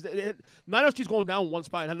here. Like, Niners Chiefs going down 1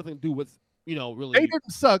 spot had nothing to do with really. They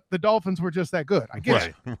didn't suck. The Dolphins were just that good. I guess.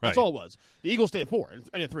 Right. That's all it was. The Eagles stayed at 4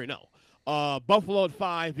 and at 3-0. Buffalo at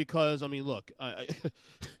 5 because look,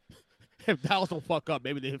 if Dallas don't fuck up,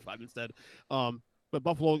 maybe they hit 5 instead. But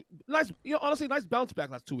Buffalo, nice. Honestly, nice bounce back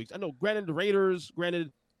last 2 weeks. I know. Granted, the Raiders.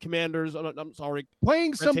 Granted, Commanders. I'm sorry.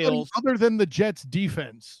 Playing somebody other than the Jets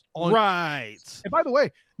defense. Right. And by the way,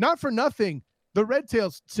 not for nothing,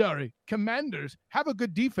 the Commanders have a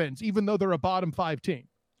good defense, even though they're a bottom 5 team.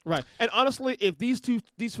 Right. And honestly, if these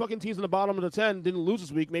fucking teams in the bottom of the 10 didn't lose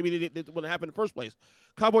this week, maybe they wouldn't happen in the first place.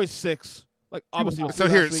 Cowboys 6. Like obviously. So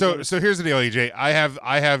here's the deal, EJ.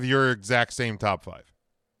 I have your exact same top 5.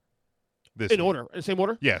 In order, in the same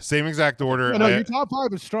order. Yeah, same exact order. No, your top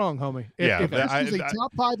 5 is strong, homie. If this is a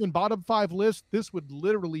top 5 and bottom 5 list, this would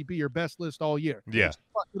literally be your best list all year. Yeah, just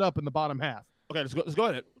fuck it up in the bottom half. Okay, let's go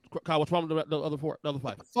ahead. Kyle, what's wrong with the other 5?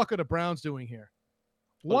 What the fuck are the Browns doing here?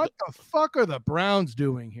 What the fuck are the Browns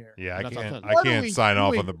doing here? Yeah, I can't sign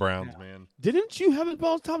off on the Browns, man. Didn't you have it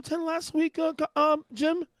about top 10 last week,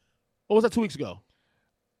 Jim? Or was that 2 weeks ago?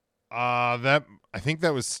 I think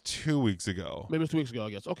that was 2 weeks ago. Maybe it was 2 weeks ago,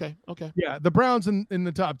 I guess. Okay. Yeah, the Browns in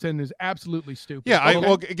the top 10 is absolutely stupid. Yeah,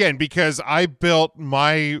 well, again, because I built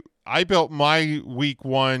my week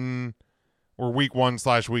 1 or week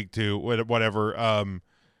 1/week 2, whatever,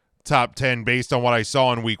 top 10 based on what I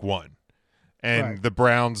saw in week 1. And the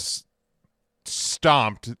Browns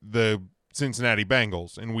stomped the Cincinnati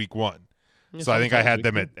Bengals in week 1. So I think I had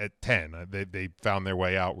them at 10. They found their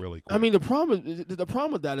way out really quick. I mean, the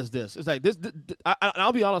problem with that is this. It's like this.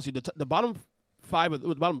 I'll be honest with you. The bottom 5,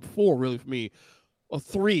 the bottom 4, really for me, or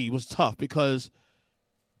 3 was tough because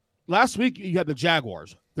last week you had the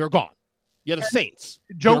Jaguars. They're gone. You had the Saints.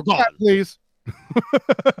 Joe, please.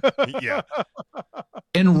 Yeah,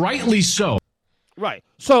 and rightly so. Right.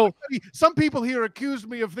 So some people here accused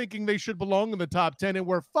me of thinking they should belong in the top 10, and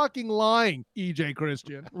we're fucking lying, EJ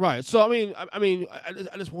Christian. Right. So I mean,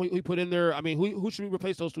 I just we put in there. I mean, who should we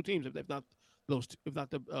replace those 2 teams if not those two, if not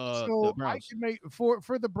the So I Browns. can make for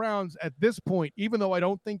the Browns at this point, even though I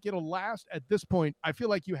don't think it'll last at this point, I feel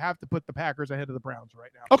like you have to put the Packers ahead of the Browns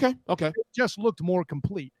right now. Okay. It just looked more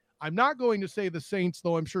complete. I'm not going to say the Saints,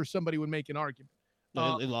 though I'm sure somebody would make an argument.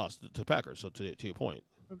 No, they lost to the Packers, so to your point.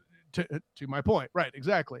 To my point, right?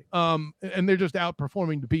 Exactly. And they're just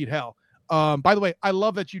outperforming to beat hell. By the way, I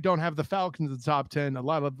love that you don't have the Falcons in the top 10. A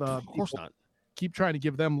lot of Of course not. keep trying to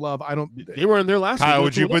give them love. I don't. They were in there last Kyle,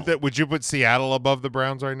 week. would you put Seattle above the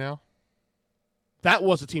Browns right now? That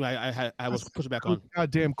was the team I was pushing back on.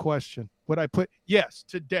 Goddamn question. Would I put yes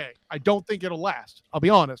today? I don't think it'll last. I'll be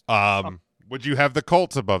honest. Would you have the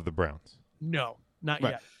Colts above the Browns? No, not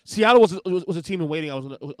Right. yet. Seattle was a team in waiting. I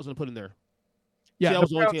was gonna put in there. Yeah, Seattle was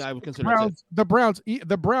the only team I would consider.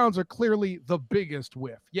 The Browns are clearly the biggest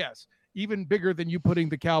whiff. Yes, even bigger than you putting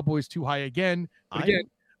the Cowboys too high again. But again,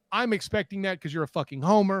 I'm expecting that because you're a fucking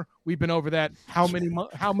homer. We've been over that how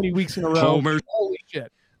many weeks in a row? Homer. Holy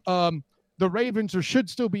shit. The Ravens should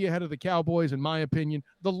still be ahead of the Cowboys, in my opinion.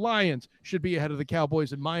 The Lions should be ahead of the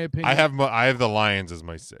Cowboys, in my opinion. I have the Lions as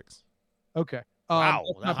my 6. Okay. Wow,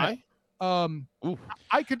 that's that not high? bad.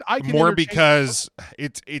 I could More entertain- because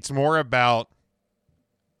it's more about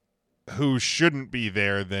who shouldn't be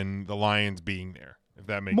there than the Lions being there. If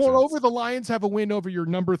that makes Moreover, sense. the Lions have a win over your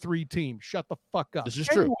number 3 team. Shut the fuck up. This is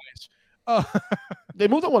true. Anyways, They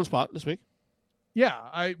moved up one spot this week. yeah,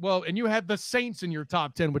 and you had the Saints in your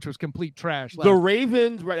top 10, which was complete trash. The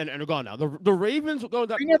Ravens, right, and they're gone now. The Ravens going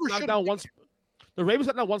down, They never knocked should down have one. The Ravens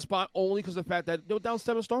got down one spot only because of the fact that they were down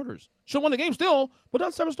 7 starters. Should won the game still, but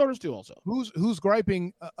down 7 starters too. Also, Who's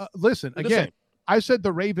griping? Listen, They're the again, same. I said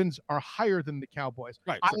the Ravens are higher than the Cowboys.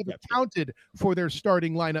 Right, I so- have yeah. accounted for their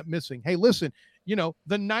starting lineup missing. Hey, listen,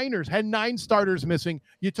 the Niners had 9 starters missing.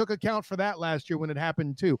 You took account for that last year when it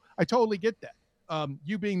happened too. I totally get that.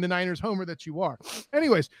 You being the Niners homer that you are.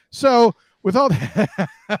 Anyways, so with all that,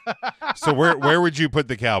 So where would you put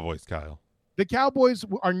the Cowboys, Kyle? the Cowboys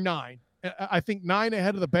are 9. I think 9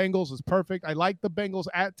 ahead of the Bengals is perfect. I like the Bengals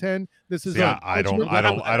at 10. This is Yeah, I don't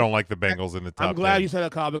like the Bengals in the top. I'm glad 10. you said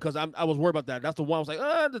that, Kyle, because I was worried about that. That's the one I was like,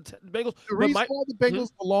 the Bengals. The But reason why the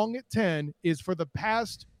Bengals Mhm. belong at 10 is for the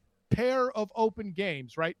past pair of open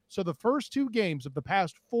games, right? So the first 2 games of the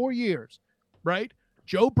past 4 years, right?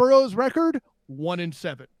 Joe Burrow's record,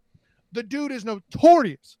 1-7. The dude is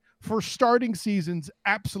notorious for starting seasons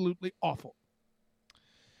absolutely awful.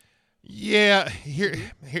 Yeah,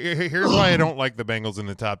 here's why I don't like the Bengals in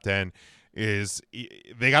the top 10 is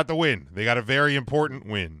they got the win. They got a very important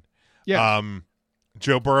win. Yeah.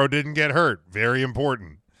 Joe Burrow didn't get hurt. Very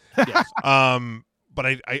important. Yes. But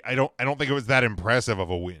I don't think it was that impressive of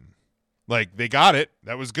a win. Like they got it.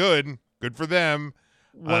 That was good. Good for them.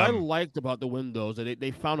 What I liked about the win, though, is that they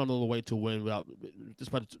found another way to win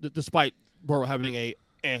despite Burrow having a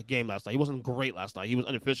game last night. He wasn't great last night. He was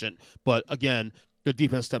inefficient. But again, the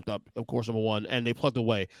defense stepped up, of course, number one, and they plugged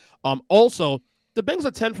away. Also, the Bengals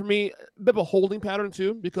at 10 for me, a bit of a holding pattern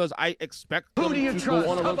too, because I expect them to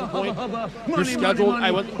go on a run point. Their schedule,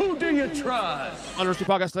 I went. Who do you trust? On our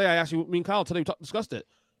podcast today, I actually, me and Kyle today discussed it.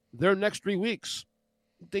 Their next 3 weeks,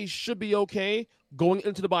 they should be okay going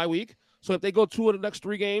into the bye week. So if they go 2 of the next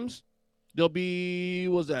 3 games, they'll be, a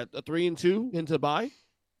 3-2 into the bye.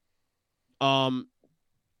 And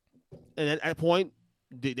at that point,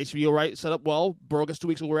 they should be all right, set up well. Burrow gets 2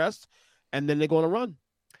 weeks of rest, and then they go on a run.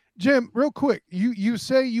 Jim, real quick, you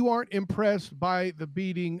say you aren't impressed by the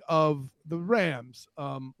beating of the Rams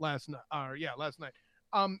last night.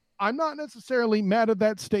 I'm not necessarily mad at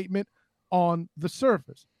that statement on the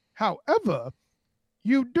surface. However,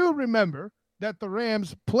 you do remember that the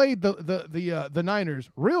Rams played the Niners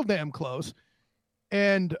real damn close.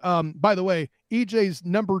 And by the way, EJ's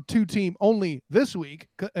number 2 team only this week,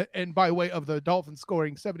 and by way of the Dolphins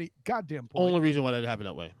scoring 70 goddamn points. Only reason why that happened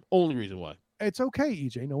that way. Only reason why. It's okay,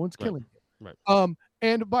 EJ. No one's killing you. Right.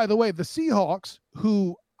 And by the way, the Seahawks,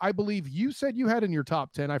 who I believe you said you had in your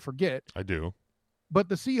top 10, I forget. I do. But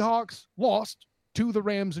the Seahawks lost to the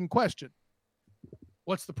Rams in question.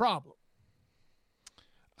 What's the problem?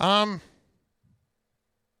 I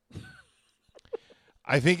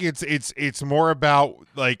think it's more about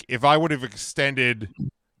like if I would have extended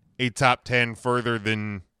a top 10 further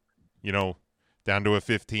than, down to a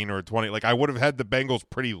 15 or a 20, like I would have had the Bengals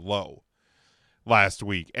pretty low last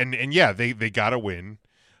week. And yeah, they got a win.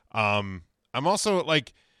 I'm also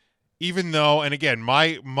like, even though, and again,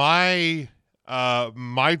 my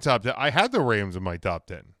top 10, I had the Rams in my top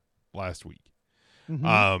 10 last week.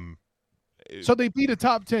 Mm-hmm. So they beat a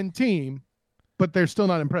top 10 team, but they're still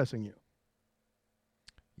not impressing you.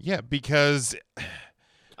 Yeah, because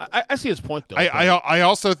I see his point though. I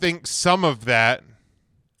also think some of that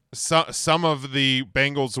some of the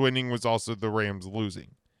Bengals winning was also the Rams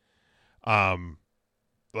losing.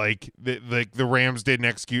 Like the Rams didn't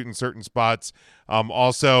execute in certain spots.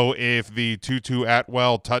 Also, if the Tutu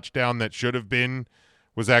Atwell touchdown that should have been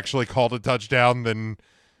was actually called a touchdown, then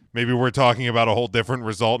maybe we're talking about a whole different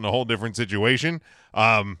result and a whole different situation.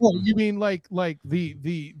 Well, you mean like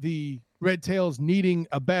the Red Tails needing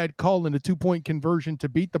a bad call and a 2-point conversion to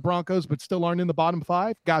beat the Broncos, but still aren't in the bottom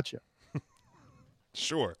 5? Gotcha.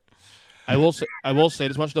 Sure. I will say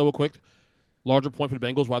this much though, real quick. Larger point for the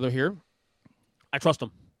Bengals while they're here. I trust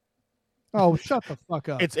them. Oh, shut the fuck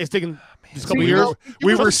up. It's taken just a couple years.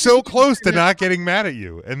 We were so close to not getting mad at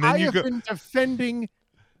you, and then I have been defending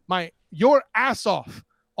your ass off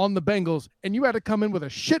on the Bengals, and you had to come in with a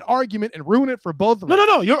shit argument and ruin it for both of us.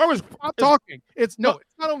 No. You're always stop talking. It's not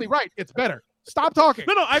only right. It's better. Stop talking.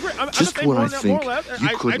 No, I agree. I'm just when I think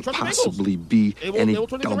you couldn't possibly be any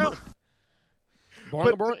dumber.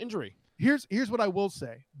 Barring injury. Here's what I will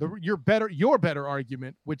say. Your better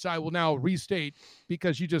argument, which I will now restate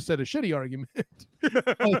because you just said a shitty argument,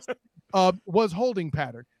 was holding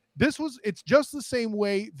pattern. It's just the same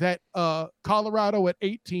way that Colorado at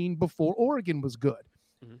 18 before Oregon was good.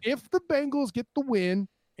 Mm-hmm. If the Bengals get the win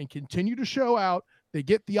and continue to show out, they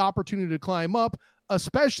get the opportunity to climb up,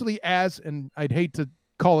 especially and I'd hate to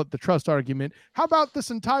call it the trust argument. How about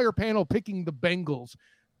this entire panel picking the Bengals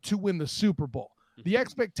to win the Super Bowl? The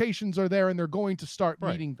expectations are there, and they're going to start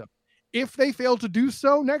meeting them. If they fail to do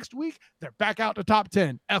so next week, they're back out to top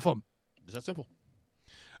 10. F them. Is that simple?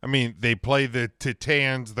 I mean, they play the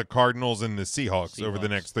Titans, the Cardinals, and the Seahawks over the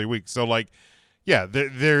next 3 weeks. So,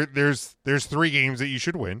 there's 3 games that you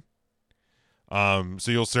should win.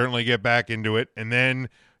 So you'll certainly get back into it, and then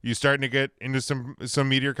you're starting to get into some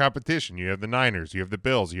meatier competition. You have the Niners, you have the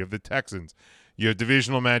Bills, you have the Texans, you have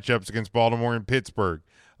divisional matchups against Baltimore and Pittsburgh.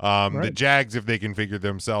 The Jags, if they can figure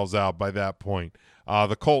themselves out by that point.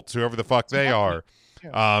 The Colts, whoever the fuck they are.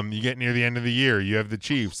 You get near the end of the year. You have the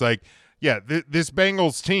Chiefs. This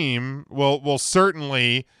Bengals team will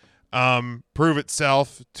certainly prove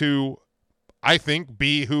itself to, I think,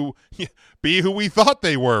 be who we thought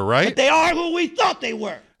they were, right? But they are who we thought they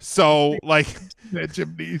were. So,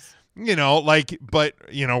 chimneys.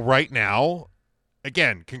 Right now,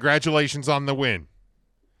 again, congratulations on the win.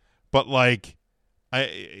 But,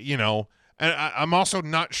 I'm also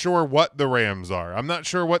not sure what the Rams are. I'm not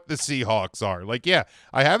sure what the Seahawks are.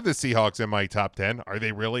 I have the Seahawks in my top 10. Are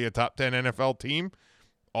they really a top 10 NFL team?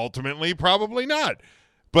 Ultimately, probably not.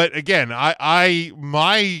 But again,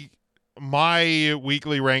 my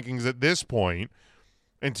weekly rankings at this point,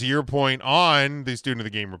 and to your point on the Student of the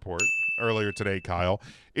Game report earlier today, Kyle,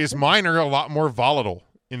 is mine are a lot more volatile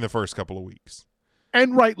in the first couple of weeks.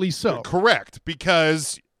 And rightly so. Correct,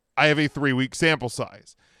 because I have a 3-week sample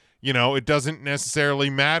size. It doesn't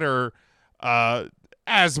necessarily matter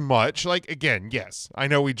as much. Again, yes, I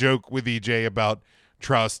know we joke with EJ about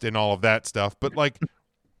trust and all of that stuff, but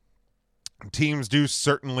teams do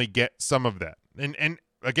certainly get some of that. And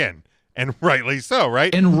again, and rightly so,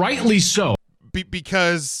 right? And rightly so.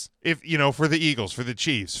 Because if, for the Eagles, for the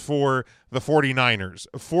Chiefs, for the 49ers,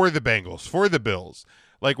 for the Bengals, for the Bills,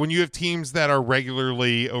 when you have teams that are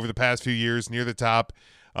regularly over the past few years near the top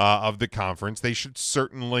of the conference, they should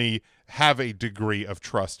certainly have a degree of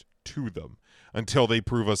trust to them until they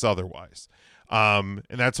prove us otherwise. And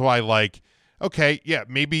that's why, okay, yeah,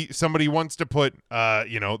 maybe somebody wants to put, the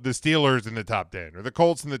Steelers in the top 10 or the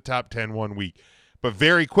Colts in the top 10 one week, but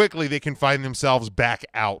very quickly they can find themselves back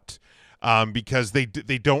out because they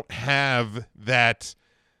don't have that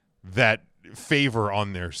favor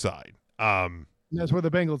on their side. That's where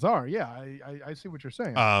the Bengals are. Yeah, I see what you're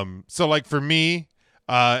saying. So for me,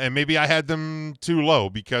 and maybe I had them too low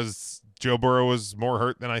because Joe Burrow was more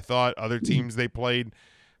hurt than I thought. Other teams they played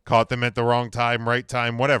caught them at the wrong time, right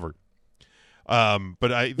time, whatever. But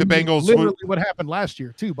the Bengals literally what happened last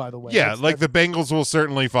year too, by the way. Yeah, the Bengals will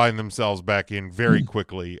certainly find themselves back in very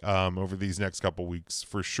quickly over these next couple weeks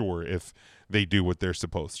for sure if they do what they're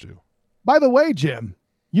supposed to. By the way, Jim,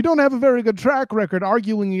 you don't have a very good track record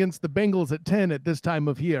arguing against the Bengals at 10 at this time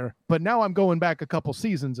of year, but now I'm going back a couple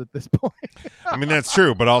seasons at this point. I mean, that's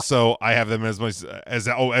true, but also I have them as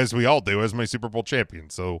we all do, as my Super Bowl champion.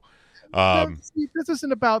 So this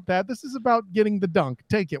isn't about that. This is about getting the dunk.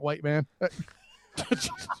 Take it, white man. But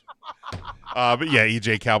yeah,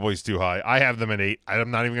 EJ, Cowboys too high. I have them at 8. I'm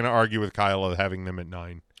not even going to argue with Kyle of having them at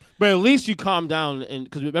 9. But at least you calm down, and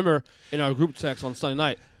because remember in our group text on Sunday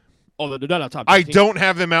night, they're not our top 10 I don't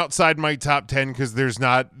have them outside my top 10 because there's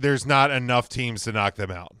not enough teams to knock them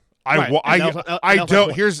out. I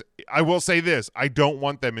will say this: I don't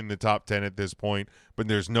want them in the top 10 at this point, but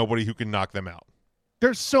there's nobody who can knock them out.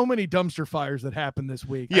 there's so many dumpster fires that happen this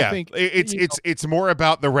week. Yeah, I think it's more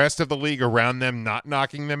about the rest of the league around them not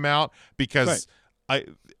knocking them out, because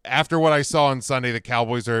after what I saw on Sunday, the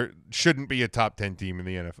Cowboys shouldn't be a top 10 team in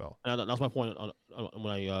the NFL. That's my point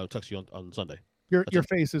when I text you on Sunday. Your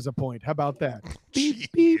face is a point. How about that?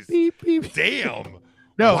 Beep, beep, beep, beep. Damn.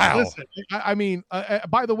 No, wow. Listen. I mean,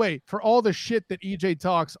 by the way, for all the shit that EJ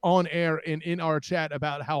talks on air and in our chat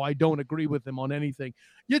about how I don't agree with him on anything,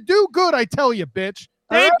 you do good, I tell you, bitch.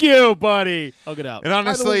 Thank you, buddy. I'll get out. And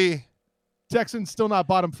honestly, Texans still not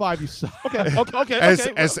bottom 5. You suck. Okay.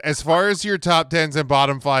 As far as your top 10s and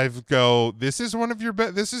bottom 5 go, this is some of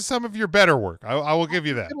your better work. I will give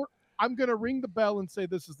you that. I'm gonna ring the bell and say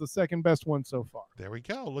this is the second best one so far. There we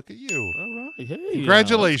go. Look at you. All right. Hey,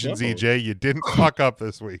 congratulations, EJ. You didn't fuck up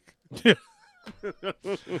this week.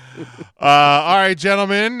 All right,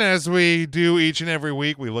 gentlemen, as we do each and every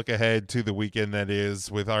week, we look ahead to the weekend that is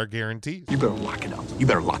with our guarantees. You better lock it up. You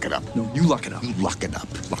better lock it up. No, you lock it up. You lock it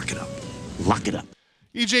up. Lock it up. Lock it up.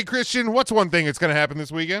 EJ Christian, what's one thing that's going to happen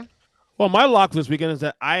this weekend? Well, my lock this weekend is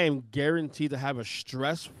that I am guaranteed to have a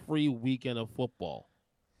stress-free weekend of football.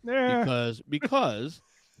 Because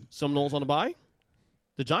Seminoles on the bye,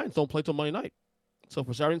 the Giants don't play till Monday night. So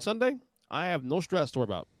for Saturday and Sunday, I have no stress to worry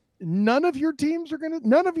about. None of your 45 teams are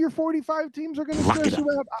gonna stress you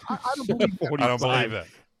out. I don't believe that. I don't believe that.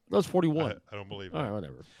 That's 41. I don't believe that. All right,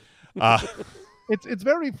 whatever. It's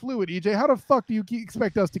very fluid, EJ. How the fuck do you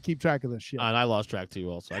expect us to keep track of this shit? And I lost track too,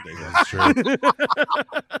 also. I gave you. That's true.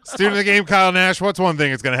 Student of the game, Kyle Nash. What's one thing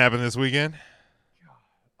that's going to happen this weekend?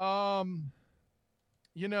 I'm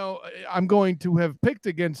going to have picked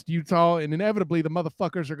against Utah, and inevitably the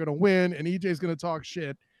motherfuckers are going to win, and EJ's going to talk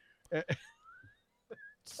shit. I'll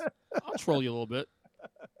troll you a little bit.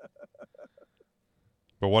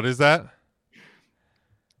 But what is that?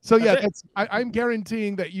 So, yeah, I'm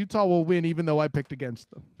guaranteeing that Utah will win, even though I picked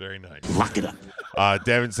against them. Very nice. Lock it up.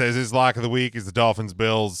 Devin says his lock of the week is the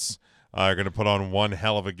Dolphins-Bills. Are going to put on one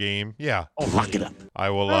hell of a game. Yeah. Lock it up. I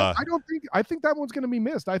will. I think that one's going to be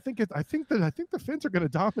missed. I think the Finns are going to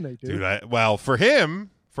dominate, dude. For him.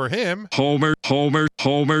 Homer.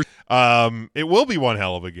 It will be one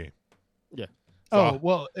hell of a game. Yeah.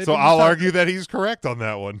 So I'll argue that he's correct on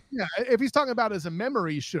that one. Yeah. If he's talking about as a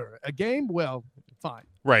memory, sure. A game, well, fine.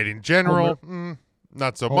 Right. In general,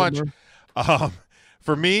 not so much.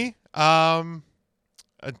 For me,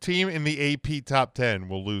 a team in the AP top 10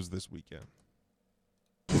 will lose this weekend.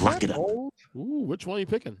 Lock it up. Ooh, which one are you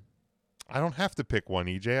picking? I don't have to pick one,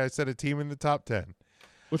 EJ. I said a team in the top 10.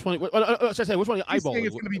 Which one? Which one are you eyeballing?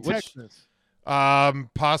 It's going to be Texas.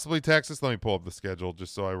 Possibly Texas. Let me pull up the schedule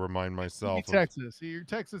just so I remind myself. Texas.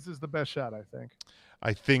 Texas is the best shot, I think.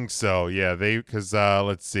 I think so. Yeah, because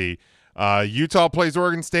let's see. Utah plays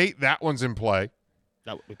Oregon State. That one's in play.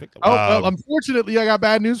 We picked up. Well, unfortunately, I got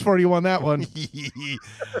bad news for you on that one.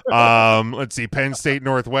 Let's see. Penn State,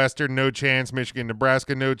 Northwestern, no chance. Michigan,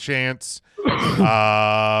 Nebraska, no chance.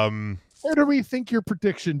 Where do we think your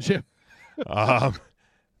prediction, Jim?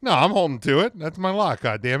 No, I'm holding to it. That's my lock.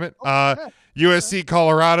 God damn it. USC,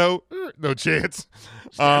 Colorado, no chance.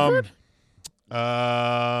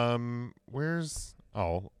 Where's?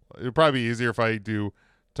 Oh, it'd probably be easier if I do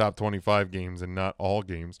top 25 games and not all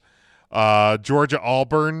games. Georgia,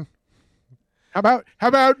 Auburn. How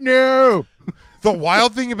about no? The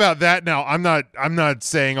wild thing about that, now I'm not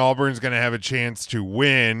saying Auburn's going to have a chance to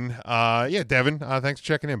win. Yeah, Devin, thanks for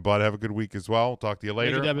checking in, bud. Have a good week as well. We'll talk to you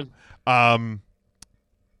later. Thank you, Devin.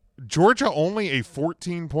 Georgia only a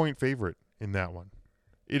 14-point favorite in that one.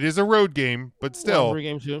 It is a road game, but still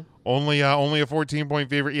game too. Only a 14-point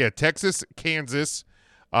favorite. Yeah, Texas, Kansas.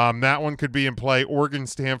 That one could be in play. Oregon,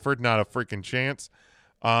 Stanford, not a freaking chance.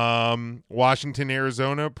 Washington,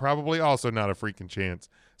 Arizona, probably also not a freaking chance.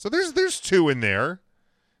 So there's two in there.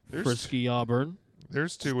 Frisky, Auburn.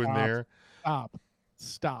 There's two in there.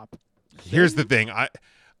 Stop. Here's the thing.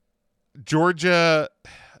 Georgia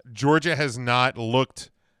has not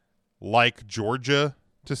looked like Georgia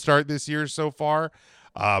to start this year so far.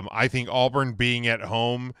 I think Auburn being at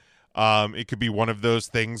home, it could be one of those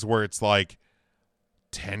things where it's like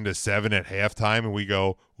 10-7 at halftime, and we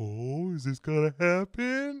go, "Oh, is this gonna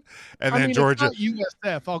happen?" And then Georgia, it's not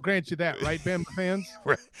USF. I'll grant you that, right, Bama fans?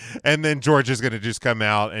 Right. And then Georgia's gonna just come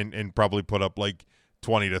out and probably put up like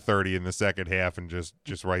 20-30 in the second half and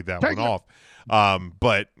just write that one off.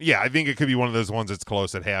 But yeah, I think it could be one of those ones that's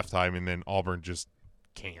close at halftime, and then Auburn just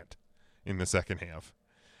can't in the second half.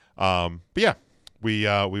 But yeah,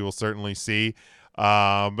 we will certainly see. But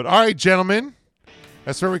all right, gentlemen.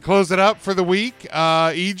 That's where we close it up for the week.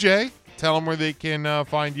 EJ, tell them where they can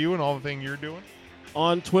find you and all the thing you're doing.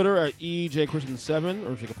 on Twitter at EJChristian7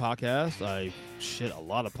 or Chica Podcast. A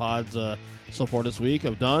lot of pods so far this week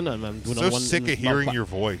I've done. I'm doing so one sick of hearing your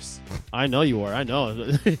voice. I know you are. I know. I'll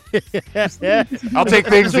take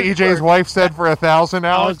things that EJ's wife said for 1,000,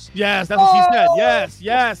 Alex. Yes, that's what she said.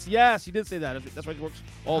 Yes. She did say that. That's why she works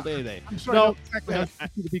all day today. I'm sure I know exactly how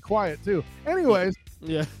to be quiet too. Anyways.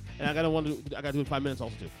 Yeah, and I gotta do it in 5 minutes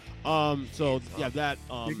also too. That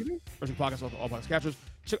Wrestling Podcast on all podcast catchers.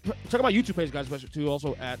 Check out my YouTube page, guys, especially too.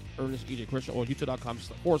 Also at Ernest EJ Christian or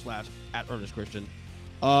youtube.com/@ErnestChristian.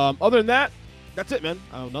 Other than that, that's it, man.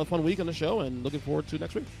 Another fun week on the show, and looking forward to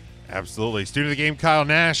next week. Absolutely. Student of the game, Kyle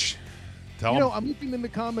Nash. Tell him. I'm looking in the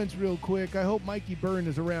comments real quick. I hope Mikey Byrne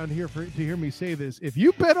is around here to hear me say this. If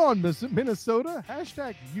you bet on Minnesota,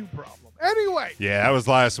 #you problem. Anyway. Yeah, that was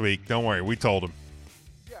last week. Don't worry, we told him.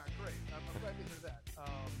 Yeah, great. I'm glad to hear that.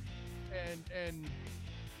 And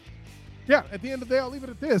yeah, at the end of the day, I'll leave it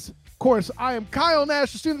at this. Of course, I am Kyle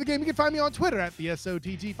Nash, the student of the game. You can find me on Twitter at the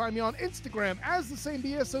SOTG. Find me on Instagram as the same,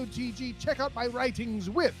 the SOTG. Check out my writings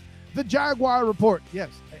with the Jaguar Report. Yes,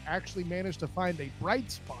 I actually managed to find a bright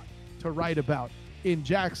spot to write about in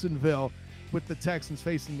Jacksonville with the Texans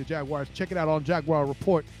facing the Jaguars. Check it out on Jaguar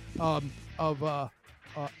Report of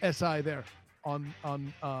SI there on.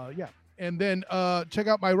 And then check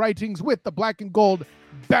out my writings with the Black and Gold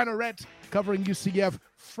Banneret covering UCF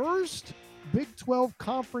first Big 12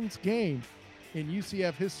 conference game in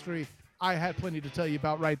UCF history. I had plenty to tell you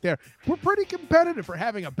about right there. We're pretty competitive for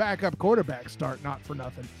having a backup quarterback start, not for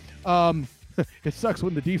nothing. It sucks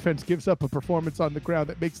when the defense gives up a performance on the ground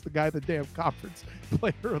that makes the guy the damn conference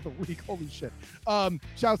player of the week. Holy shit.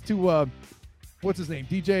 Shouts to, what's his name?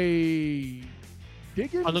 DJ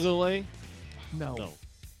Diggins? Underlay? No.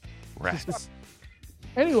 Rats.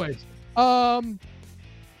 Anyways,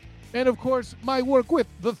 and of course, my work with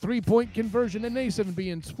the 3-point conversion and A7B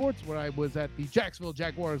in sports, where I was at the Jacksonville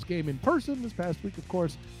Jaguars game in person this past week, of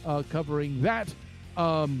course, covering that.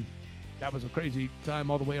 That was a crazy time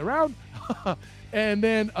all the way around. And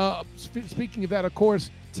then, speaking of that, of course,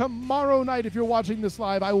 tomorrow night, if you're watching this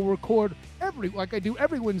live, I will record like I do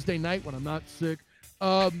every Wednesday night when I'm not sick,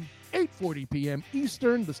 8:40 p.m.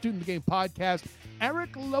 Eastern, the Student of the Game podcast.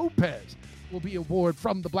 Eric Lopez will be aboard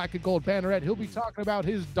from the Black and Gold Banneret. He'll be talking about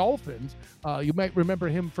his Dolphins. You might remember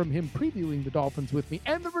him from him previewing the Dolphins with me,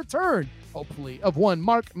 and the return, hopefully, of one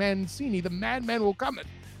Mark Mancini. The Madman will come in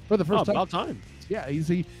for the first time. About time. Yeah,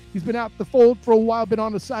 he's been out the fold for a while, been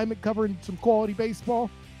on assignment covering some quality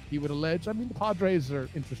baseball, he would allege. I mean, the Padres are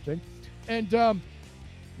interesting. And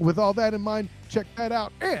with all that in mind, check that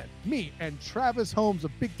out. And me and Travis Holmes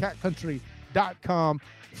of BigCatCountry.com.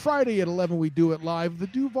 Friday at 11, we do it live. The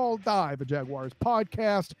Duval Dive, a Jaguars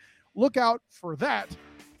podcast. Look out for that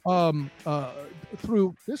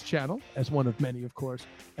through this channel, as one of many, of course,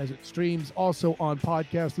 as it streams also on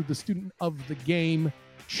podcast through the Student of the Game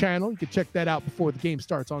channel. You can check that out before the game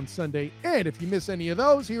starts on Sunday. And if you miss any of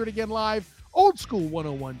those, hear it again live,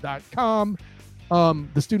 oldschool101.com.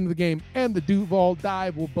 The Student of the Game and the Duval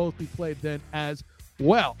Dive will both be played then as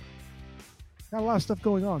well. Got a lot of stuff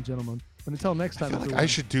going on, gentlemen. But until next time, I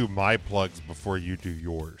should do my plugs before you do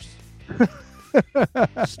yours.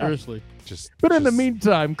 Seriously. But in the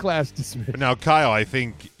meantime, class dismissed. Now, Kyle, I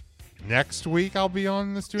think next week I'll be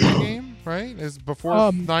on the Student Game, right? Is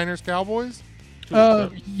before Niners Cowboys?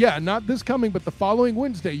 Yeah, not this coming, but the following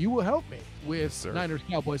Wednesday, you will help me with Niners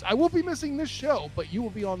Cowboys. I will be missing this show, but you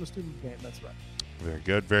will be on the Student Game. That's right. Very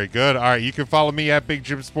good, very good. All right, you can follow me at Big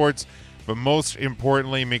Jim Sports, but most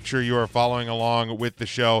importantly, make sure you are following along with the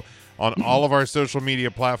show on all of our social media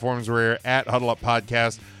platforms. We're at Huddle Up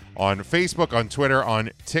Podcast on Facebook, on Twitter, on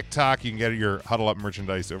TikTok. You can get your Huddle Up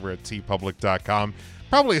merchandise over at tpublic.com.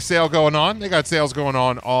 Probably a sale going on. They got sales going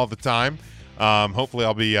on all the time. Hopefully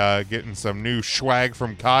I'll be getting some new swag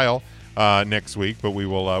from Kyle next week, but we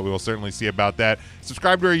will certainly see about that.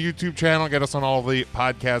 Subscribe to our YouTube channel. Get us on all the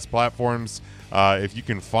podcast platforms. If you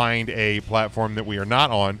can find a platform that we are not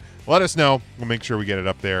on, let us know. We'll make sure we get it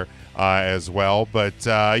up there as well. But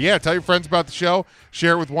yeah, tell your friends about the show.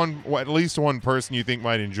 Share it with at least one person you think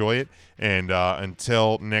might enjoy it. And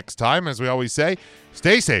until next time, as we always say,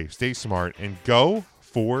 stay safe, stay smart, and go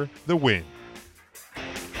for the win.